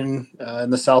production in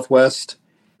the Southwest.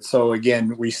 So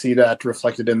again, we see that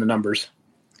reflected in the numbers.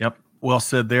 Yep. Well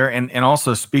said there. And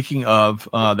also speaking of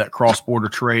that cross-border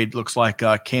trade, looks like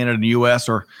Canada and the U.S.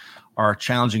 are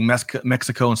challenging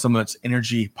Mexico and some of its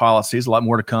energy policies. A lot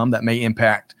more to come that may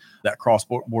impact that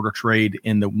cross-border trade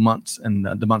in the months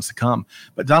to come.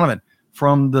 But Donovan,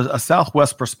 from a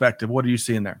Southwest perspective, what are you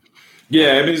seeing there?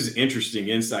 Yeah, I mean, this is interesting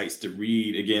insights to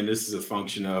read. Again, this is a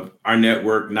function of our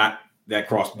network, not that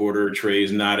cross-border trade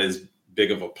is not as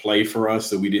big of a play for us,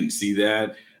 so we didn't see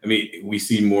that. I mean, we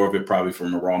see more of it probably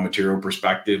from a raw material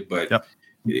perspective, but yep.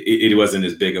 it wasn't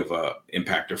as big of a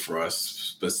impactor for us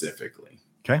specifically.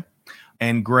 Okay.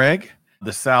 And Greg,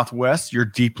 the Southwest, you're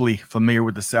deeply familiar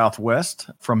with the Southwest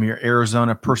from your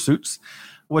Arizona pursuits.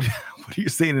 What are you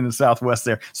seeing in the Southwest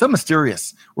there? So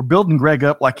mysterious. We're building Greg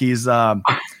up like he's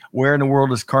where in the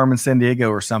world is Carmen Sandiego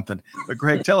or something. But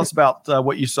Greg, tell us about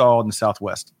what you saw in the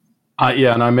Southwest.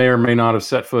 Yeah, and I may or may not have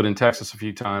set foot in Texas a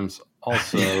few times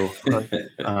also.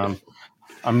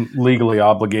 I'm legally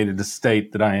obligated to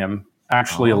state that I am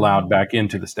actually allowed back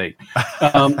into the state.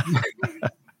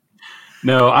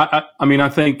 No, I mean, I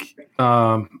think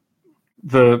what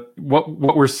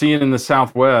we're seeing in the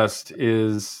Southwest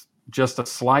is just a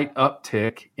slight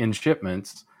uptick in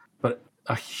shipments, but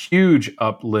a huge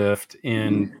uplift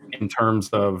in terms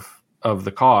of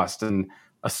the cost, and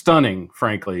a stunning,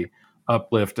 frankly,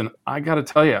 uplift. And I got to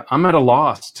tell you, I'm at a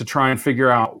loss to try and figure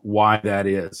out why that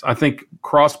is. I think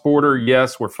cross-border,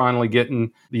 yes, we're finally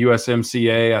getting the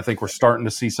USMCA. I think we're starting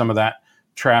to see some of that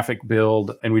traffic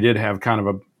build, and we did have kind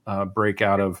of a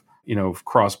breakout of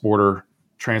cross-border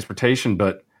transportation,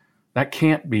 but that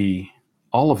can't be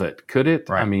all of it, could it?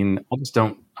 Right. I mean,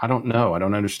 I don't know. I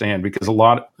don't understand, because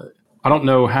I don't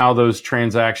know how those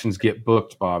transactions get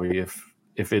booked, Bobby.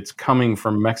 If it's coming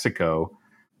from Mexico,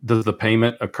 does the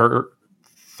payment occur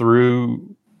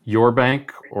through your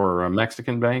bank or a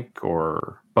Mexican bank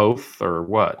or both, or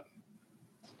what?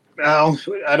 Well,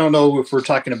 I don't know if we're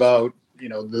talking about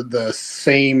the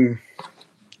same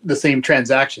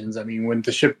transactions. I mean, when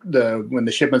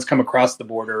the shipments come across the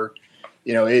border,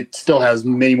 it still has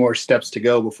many more steps to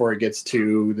go before it gets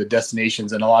to the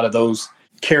destinations, and a lot of those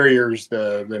carriers,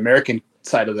 the American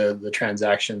side of the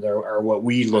transactions are what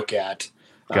we look at.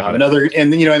 And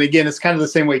again, it's kind of the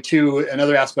same way too.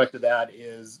 Another aspect of that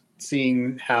is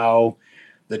seeing how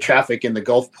the traffic in the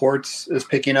Gulf ports is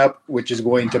picking up, which is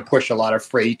going to push a lot of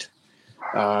freight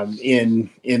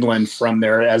inland from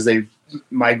there as they've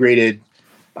migrated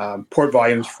port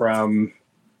volumes from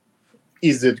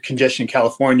ease of congestion,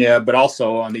 California, but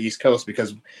also on the East Coast,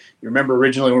 because you remember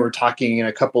originally when we were talking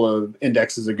a couple of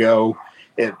indexes ago,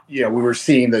 we were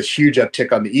seeing this huge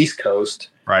uptick on the East Coast.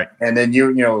 Right. And then,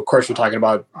 of course, we're talking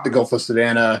about the Gulf of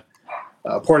Savannah,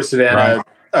 Port of Savannah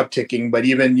upticking, but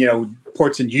even,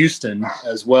 ports in Houston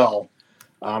as well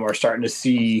are starting to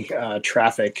see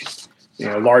traffic,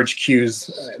 large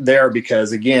queues there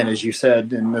because, again, as you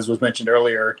said, and as was mentioned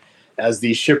earlier, as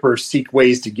these shippers seek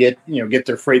ways to get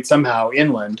their freight somehow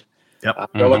inland,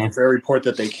 they're looking for every port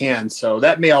that they can. So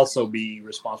that may also be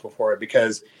responsible for it,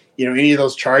 because, any of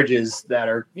those charges that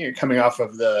are coming off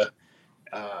of the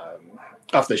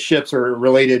ships are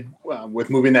related with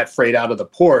moving that freight out of the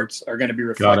ports are going to be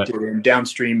reflected in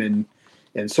downstream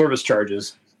and service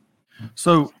charges.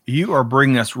 So you are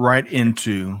bringing us right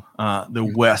into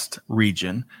the West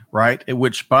region, right?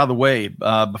 Which, by the way,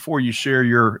 before you share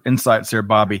your insights there,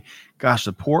 Bobby, gosh,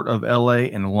 the Port of LA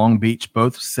and Long Beach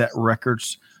both set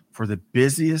records for the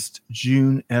busiest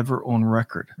June ever on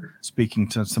record. Speaking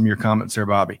to some of your comments there,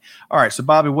 Bobby. All right, so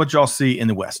Bobby, what y'all see in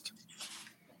the West?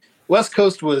 West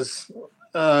Coast was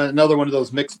another one of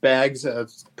those mixed bags.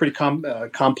 Pretty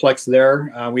complex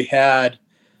there. We had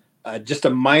just a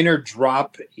minor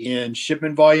drop in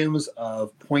shipment volumes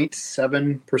of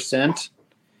 0.7%,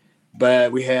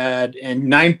 but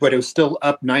but it was still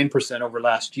up 9% over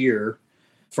last year.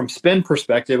 From spend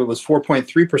perspective, it was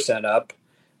 4.3% up,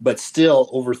 but still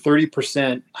over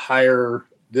 30% higher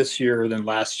this year than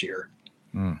last year.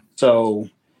 So,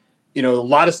 a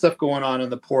lot of stuff going on in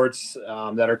the ports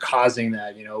that are causing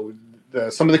that.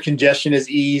 Some of the congestion is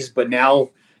eased, but now,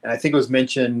 and I think it was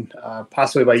mentioned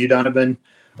possibly by you, Donovan,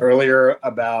 earlier,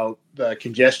 about the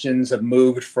congestions have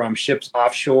moved from ships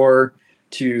offshore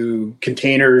to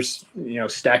containers,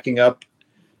 stacking up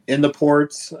in the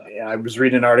ports. I was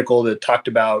reading an article that talked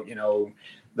about,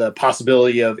 the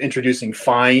possibility of introducing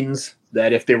fines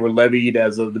that, if they were levied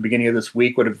as of the beginning of this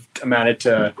week, would have amounted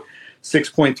to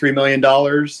 $6.3 million.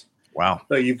 Wow.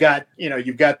 So you've got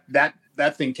that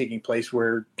that thing taking place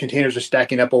where containers are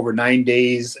stacking up over 9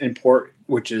 days in port,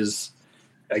 which is,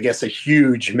 I guess, a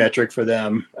huge metric for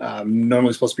them.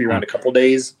 Normally supposed to be around a couple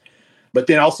days. But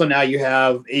then also now you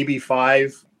have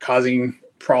AB5 causing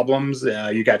problems.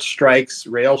 You got strikes,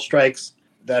 rail strikes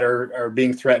that are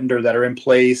being threatened or that are in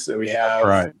place. We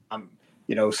have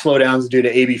slowdowns due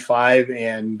to AB5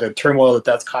 and the turmoil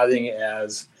that's causing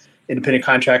as independent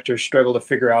contractors struggle to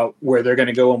figure out where they're going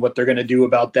to go and what they're going to do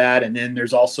about that. And then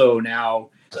there's also now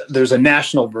there's a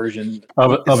national version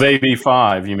of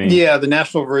AB5. You mean? Yeah, the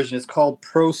national version is called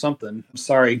Pro something. I'm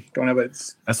sorry, don't have it.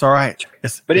 That's all right.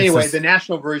 But anyway, the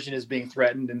national version is being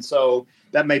threatened, and so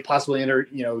that may possibly enter.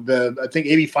 I think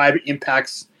AB5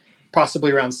 impacts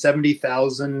possibly around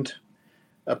 70,000,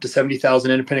 up to 70,000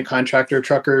 independent contractor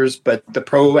truckers. But the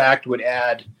Pro Act would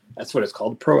add. That's what it's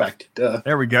called, the Pro Act.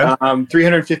 There we go.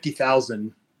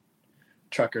 350,000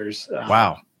 truckers.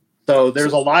 Wow. So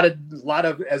there's a lot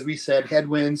of, as we said,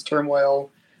 headwinds,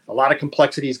 turmoil, a lot of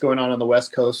complexities going on the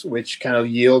West Coast, which kind of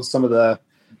yields some of the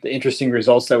interesting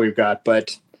results that we've got.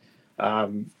 But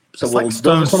those are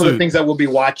some of the things that we'll be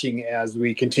watching as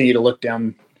we continue to look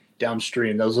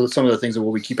downstream. Those are some of the things that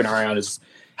we'll be keeping our eye on, is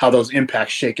how those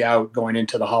impacts shake out going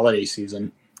into the holiday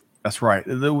season. That's right.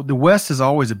 The West is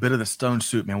always a bit of the stone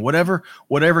soup, man. Whatever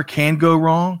can go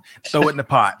wrong, throw it in the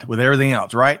pot with everything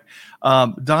else, right?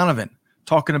 Donovan,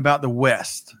 talking about the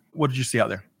West, what did you see out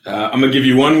there? I'm gonna give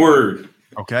you one word.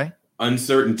 Okay.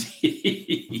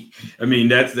 Uncertainty. I mean,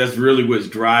 that's really what's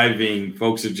driving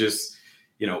folks, are just,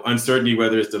 uncertainty,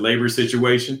 whether it's the labor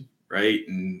situation, right,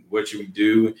 and what you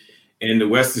do. And the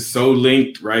West is so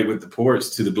linked, right, with the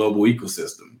ports to the global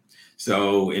ecosystem.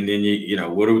 So, and then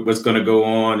what's going to go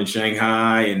on in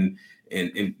Shanghai, and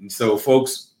so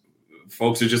folks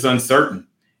are just uncertain,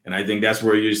 and I think that's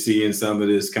where you're seeing some of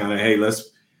this kind of, hey,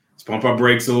 let's pump our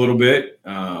brakes a little bit.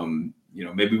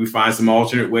 Maybe we find some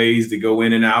alternate ways to go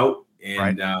in and out,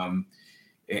 and right.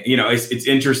 It's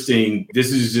interesting.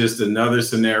 This is just another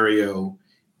scenario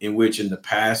in which, in the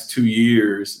past 2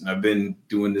 years, and I've been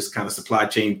doing this kind of supply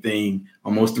chain thing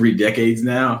almost 3 decades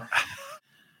now.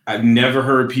 I've never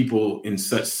heard people in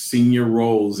such senior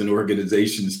roles in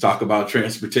organizations talk about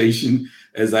transportation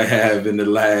as I have in the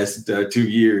last 2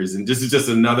 years. And this is just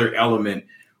another element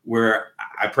where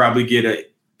I probably get a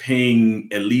ping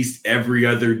at least every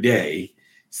other day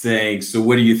saying, so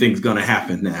what do you think is going to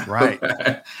happen now? Right.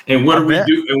 And what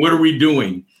are we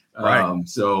doing? Right.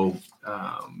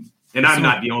 And I'm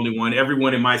not the only one.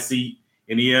 Everyone in my seat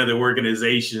in any other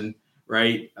organization,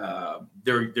 right?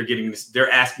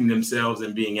 They're asking themselves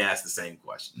and being asked the same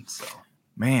questions. So,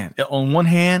 man, on one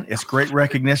hand, it's great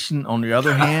recognition. On the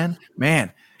other hand,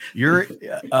 man, your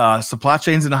supply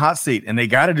chain's in the hot seat, and they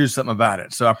got to do something about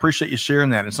it. So I appreciate you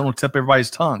sharing that. And someone tip everybody's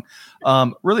tongue.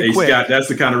 Really quick, Scott, that's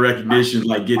the kind of recognition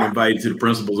like getting invited to the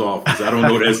principal's office. I don't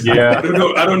know that's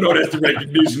I don't know that's the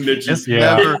recognition that you.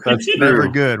 It's never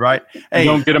good, right? Hey, you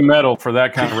don't get a medal for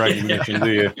that kind of recognition, do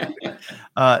you?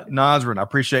 Nazrin, I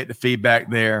appreciate the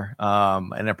feedback there,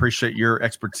 and I appreciate your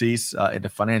expertise into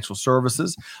financial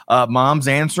services. Mom's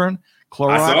answering.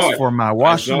 Clorox for my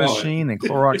washing machine and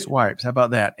Clorox wipes. How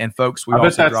about that? And folks, I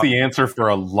bet that's the answer for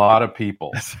a lot of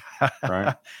people,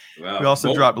 right? Well, we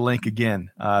also dropped a link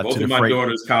again. Both to of my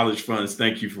daughter's college funds.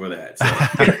 Thank you for that. So.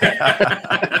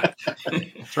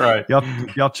 That's right.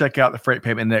 Y'all check out the Freight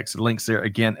Payment Index. The link's there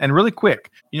again. And really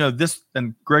quick, this,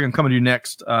 and Greg, I'm coming to you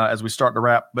next as we start to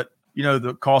wrap. But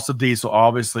the cost of diesel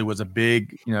obviously was a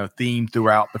big theme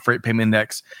throughout the Freight Payment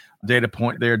Index. Data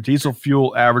point there, diesel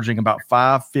fuel averaging about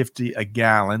 $5.50 a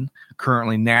gallon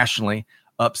currently nationally,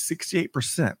 up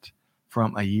 68%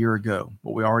 from a year ago.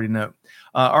 What we already know.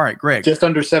 All right, Greg. Just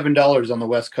under $7 on the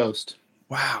West Coast.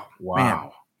 Wow.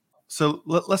 Man. So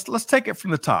let's take it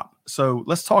from the top. So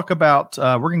let's talk about.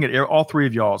 We're gonna get all three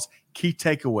of y'all's key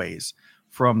takeaways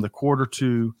from the quarter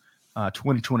two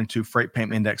 2022 Freight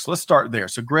Payment Index. So let's start there.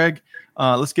 So Greg,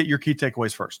 let's get your key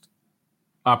takeaways first.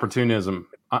 Opportunism.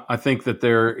 I think that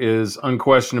there is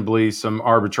unquestionably some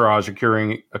arbitrage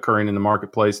occurring in the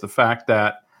marketplace. The fact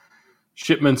that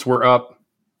shipments were up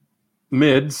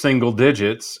mid-single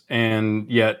digits, and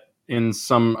yet in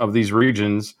some of these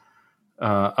regions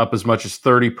up as much as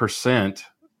 30%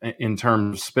 in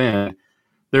terms of spend,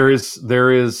 there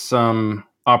is some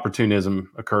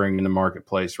opportunism occurring in the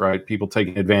marketplace, right? People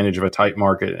taking advantage of a tight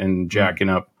market and jacking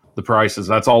up the prices.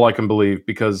 That's all I can believe,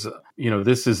 because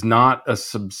this is not a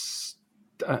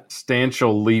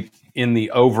substantial leap in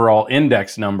the overall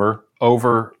index number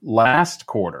over last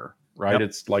quarter, right? Yep.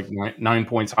 It's like 9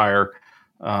 points higher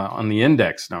on the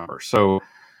index number. So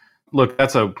look,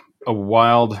 that's a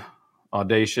wild,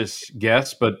 audacious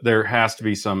guess, but there has to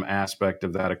be some aspect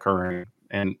of that occurring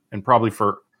and probably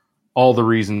for all the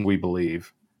reasons we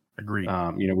believe. Agreed.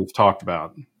 We've talked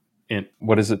about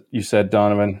what is it you said,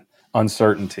 Donovan?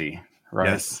 Uncertainty, right?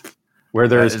 Yes. Where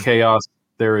there is chaos,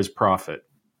 there is profit.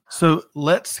 So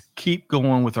let's keep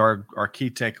going with our key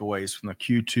takeaways from the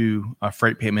Q2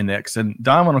 freight payment index. And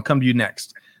Donovan, I'll come to you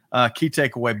next. Key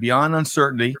takeaway: beyond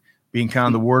uncertainty being kind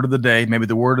of the word of the day, maybe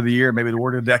the word of the year, maybe the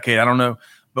word of the decade. I don't know.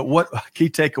 But what key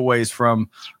takeaways from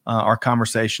our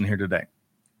conversation here today?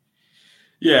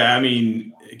 Yeah, I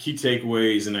mean, key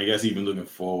takeaways, and I guess even looking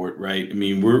forward, right? I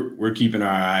mean, we're keeping our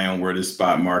eye on where the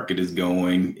spot market is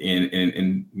going,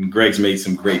 and Greg's made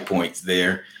some great points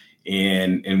there,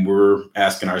 and we're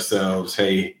asking ourselves,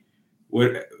 hey,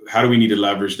 how do we need to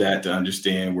leverage that to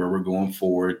understand where we're going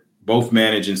forward, both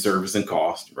managing service and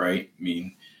cost, right? I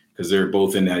mean, because they're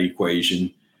both in that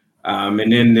equation.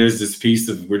 And then there's this piece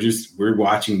of we're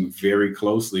watching very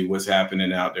closely what's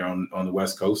happening out there on the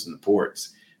West Coast and the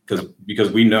ports.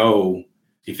 Because we know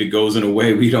if it goes in a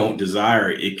way we don't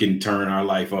desire, it can turn our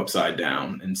life upside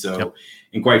down. And so,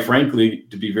 and quite frankly,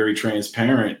 to be very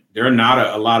transparent, there are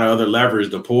not a lot of other levers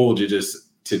to pull to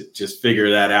just figure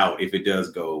that out if it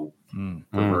does go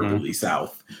proverbially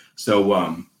south.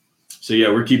 So yeah,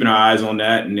 we're keeping our eyes on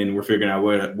that, and then we're figuring out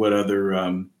what other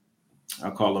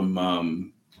I'll call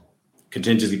them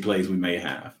contingency plays we may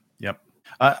have. Yep.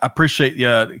 I appreciate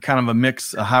kind of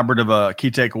a hybrid of key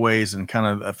takeaways and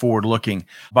kind of forward looking.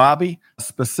 Bobby,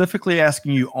 specifically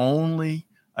asking you only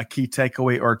a key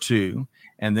takeaway or two.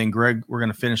 And then Greg, we're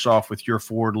going to finish off with your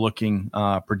forward looking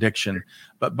prediction.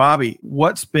 But Bobby,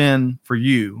 what's been for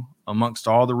you amongst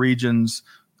all the regions,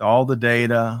 all the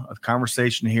data of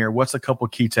conversation here? What's a couple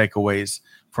of key takeaways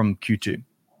from Q2?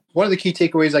 One of the key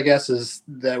takeaways, I guess, is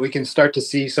that we can start to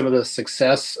see some of the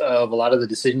success of a lot of the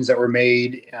decisions that were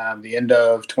made the end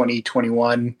of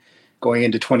 2021 going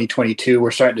into 2022.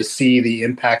 We're starting to see the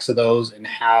impacts of those and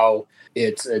how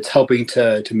it's helping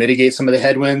to mitigate some of the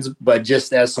headwinds. But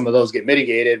just as some of those get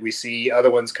mitigated, we see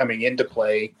other ones coming into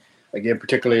play, again,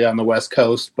 particularly on the West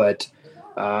Coast, but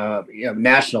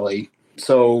nationally.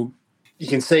 So you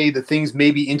can say that things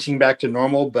may be inching back to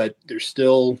normal, but there's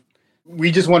still...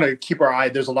 We just want to keep our eye.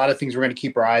 There's a lot of things we're going to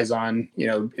keep our eyes on,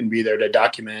 and be there to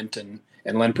document and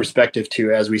lend perspective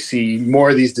to as we see more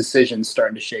of these decisions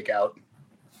starting to shake out.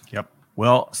 Yep.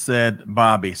 Well said,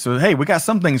 Bobby. So, hey, we got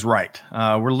some things right.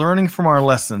 We're learning from our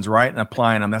lessons, right, and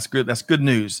applying them. That's good. That's good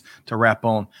news to wrap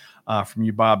on from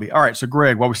you, Bobby. All right. So,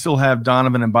 Greg, while we still have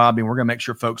Donovan and Bobby, we're going to make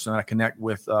sure folks know how to connect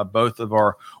with both of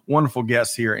our wonderful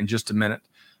guests here in just a minute.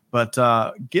 But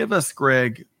give us,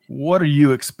 Greg, what are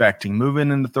you expecting moving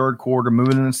in the third quarter,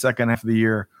 moving in the second half of the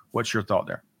year? What's your thought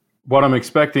there? What I'm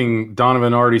expecting,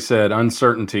 Donovan already said,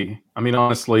 uncertainty. I mean,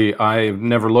 honestly, I've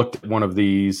never looked at one of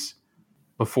these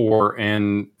before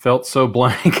and felt so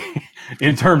blank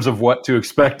in terms of what to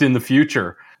expect in the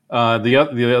future.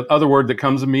 The other word that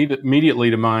comes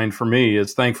immediately to mind for me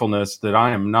is thankfulness that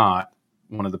I am not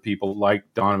one of the people like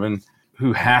Donovan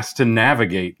who has to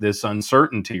navigate this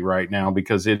uncertainty right now,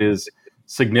 because it is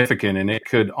significant and it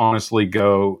could honestly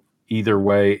go either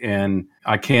way. And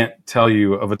I can't tell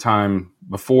you of a time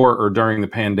before or during the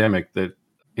pandemic that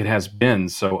it has been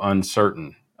so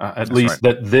uncertain, at least right.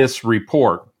 That this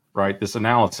report, right, this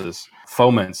analysis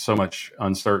foments so much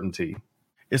uncertainty.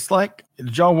 It's like,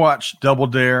 did y'all watch Double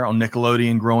Dare on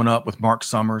Nickelodeon growing up with Mark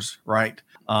Summers, right?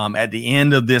 At the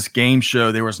end of this game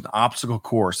show, there was an obstacle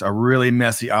course, a really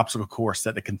messy obstacle course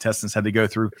that the contestants had to go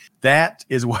through. That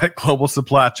is what Global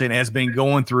Supply Chain has been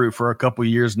going through for a couple of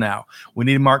years now. We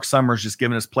need Mark Summers just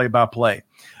giving us play-by-play.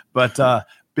 But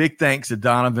big thanks to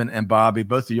Donovan and Bobby,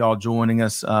 both of y'all joining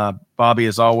us. Bobby,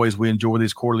 as always, we enjoy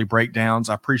these quarterly breakdowns.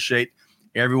 I appreciate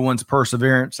everyone's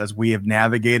perseverance as we have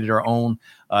navigated our own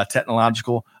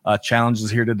technological challenges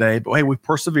here today. But, hey, we've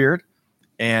persevered.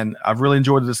 And I've really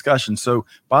enjoyed the discussion. So,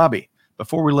 Bobby,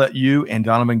 before we let you and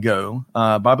Donovan go,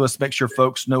 Bobby, let's make sure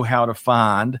folks know how to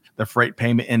find the Freight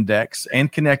Payment Index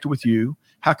and connect with you.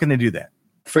 How can they do that?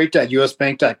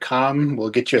 Freight.usbank.com will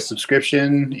get you a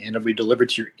subscription, and it'll be delivered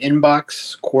to your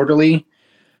inbox quarterly.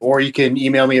 Or you can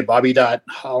email me at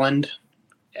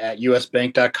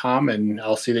bobby.holland@usbank.com, and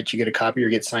I'll see that you get a copy or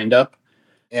get signed up.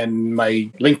 And my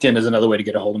LinkedIn is another way to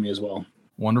get a hold of me as well.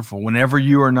 Wonderful. Whenever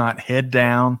you are not head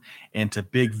down into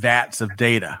big vats of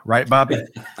data, right, Bobby?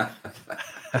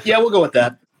 Yeah, we'll go with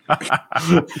that.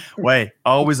 Wait,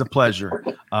 always a pleasure.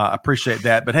 Appreciate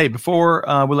that. But hey, before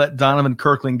we let Donovan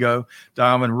Kirkland go,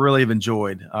 Donovan, really have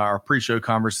enjoyed our pre-show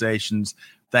conversations.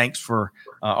 Thanks for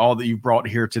all that you've brought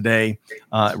here today.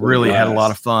 Really had a lot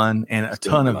of fun and a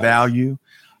ton of value.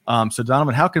 So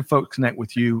Donovan, how can folks connect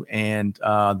with you and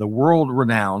the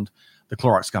world-renowned The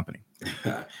Clorox Company?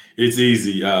 It's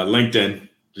easy. LinkedIn.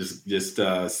 Just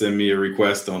send me a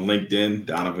request on LinkedIn,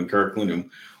 Donovan Kirkland, and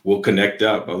we'll connect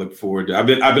up. I look forward to. I've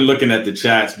been looking at the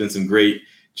chat. It's been some great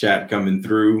chat coming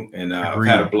through, and I've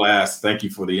had a blast. Thank you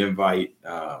for the invite.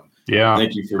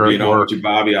 Thank you for being on with you,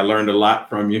 Bobby. I learned a lot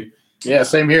from you. Yeah,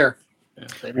 same here.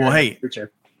 Same well, here. Hey,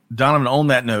 Donovan, on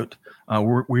that note,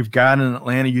 we've got an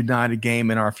Atlanta United game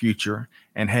in our future,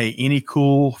 and hey, any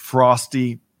cool,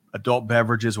 frosty adult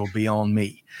beverages will be on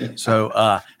me.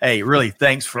 So, hey, really,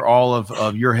 thanks for all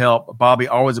of your help. Bobby,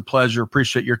 always a pleasure.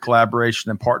 Appreciate your collaboration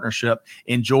and partnership.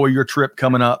 Enjoy your trip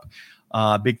coming up.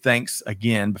 Big thanks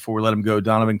again before we let him go.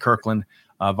 Donovan Kirkland,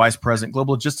 Vice President,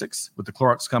 Global Logistics with the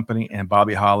Clorox Company, and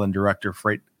Bobby Holland, Director of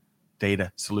Freight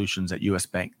Data Solutions at U.S.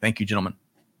 Bank. Thank you, gentlemen.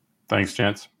 Thanks,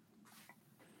 gents.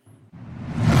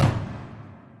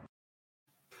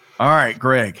 All right,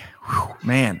 Greg. Whew,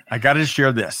 man, I got to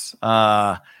share this.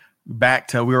 Back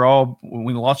to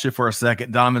we lost you for a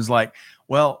second. Donovan's like,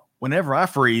 well, whenever I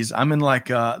freeze, I'm in like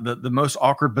the most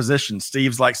awkward position.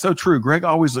 Steve's like, so true. Greg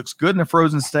always looks good in a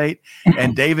frozen state.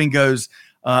 And David goes,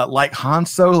 like Han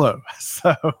Solo.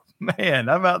 So, man,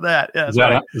 how about that? Yeah,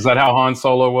 is that how Han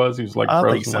Solo was? He was like frozen.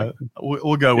 I think so.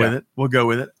 We'll go with it. We'll go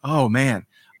with it. Oh, man.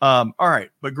 All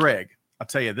right. But, Greg, I'll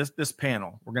tell you, this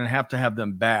panel, we're going to have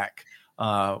them back.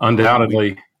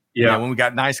 Undoubtedly. When we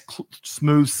got nice,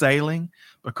 smooth sailing,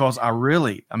 because I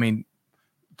mean,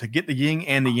 to get the yin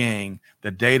and the yang,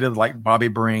 the data like Bobby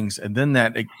brings, and then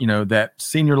that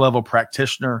senior level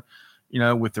practitioner,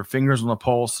 with their fingers on the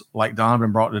pulse, like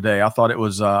Donovan brought today. I thought it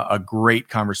was a great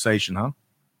conversation, huh?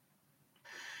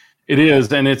 It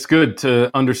is, and it's good to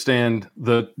understand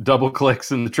the double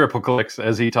clicks and the triple clicks,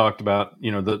 as he talked about,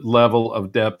 the level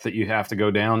of depth that you have to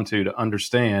go down to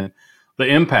understand the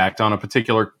impact on a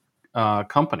particular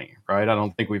company, right? I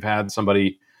don't think we've had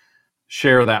somebody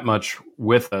share that much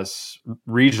with us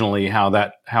regionally,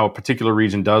 how a particular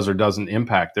region does or doesn't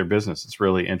impact their business. It's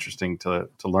really interesting to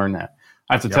learn that.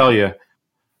 I have to tell you,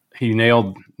 he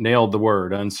nailed the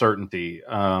word uncertainty.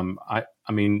 I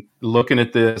mean, looking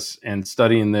at this and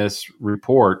studying this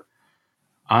report,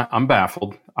 I'm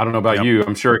baffled. I don't know about you.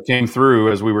 I'm sure it came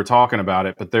through as we were talking about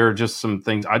it, but there are just some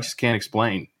things I just can't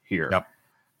explain here.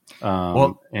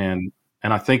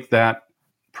 And I think that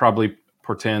probably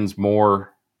portends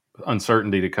more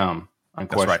uncertainty to come,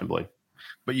 unquestionably. Right.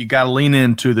 But you got to lean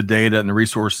into the data and the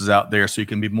resources out there so you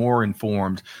can be more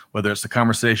informed, whether it's the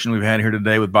conversation we've had here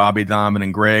today with Bobby, Donovan,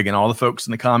 and Greg, and all the folks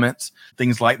in the comments,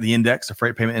 things like the index, the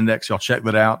freight payment index. Y'all check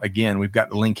that out. Again, we've got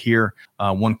the link here,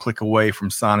 one click away from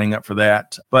signing up for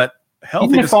that. But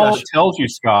healthy discussion. All it tells you,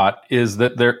 Scott, is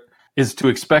that there is to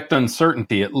expect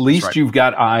uncertainty. At least you've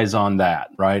got eyes on that,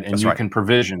 right? And you can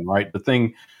provision, right? The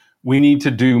thing we need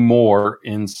to do more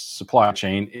in supply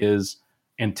chain is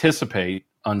anticipate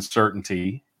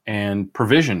uncertainty and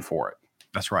provision for it.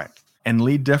 That's right. And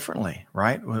lead differently,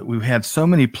 right? We've had so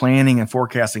many planning and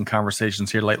forecasting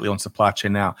conversations here lately on Supply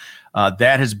Chain Now.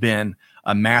 That has been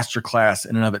a masterclass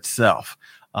in and of itself.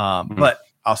 But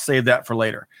I'll save that for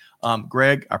later.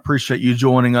 Greg, I appreciate you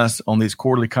joining us on these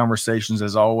quarterly conversations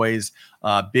as always.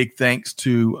 Big thanks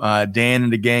to Dan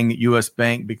and the gang at U.S.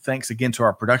 Bank. Big thanks again to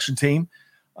our production team.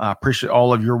 Appreciate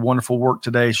all of your wonderful work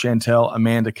today, Chantel,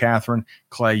 Amanda, Catherine,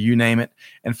 Clay, you name it.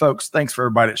 And folks, thanks for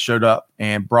everybody that showed up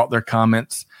and brought their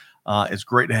comments. It's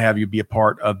great to have you be a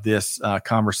part of this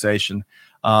conversation.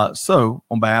 So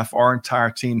on behalf of our entire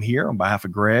team here, on behalf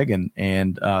of Greg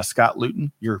and Scott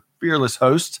Luton, your fearless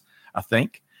host, I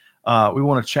think, we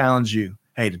want to challenge you,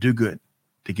 to do good,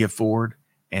 to give forward,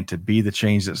 and to be the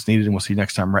change that's needed. And we'll see you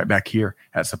next time right back here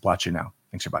at Supply Chain Now.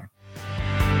 Thanks, everybody.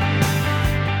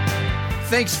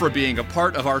 Thanks for being a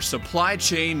part of our Supply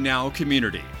Chain Now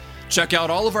community. Check out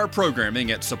all of our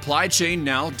programming at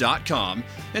supplychainnow.com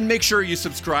and make sure you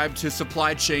subscribe to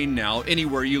Supply Chain Now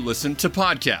anywhere you listen to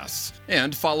podcasts.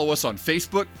 And follow us on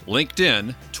Facebook,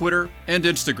 LinkedIn, Twitter, and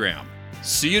Instagram.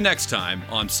 See you next time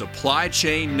on Supply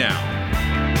Chain Now.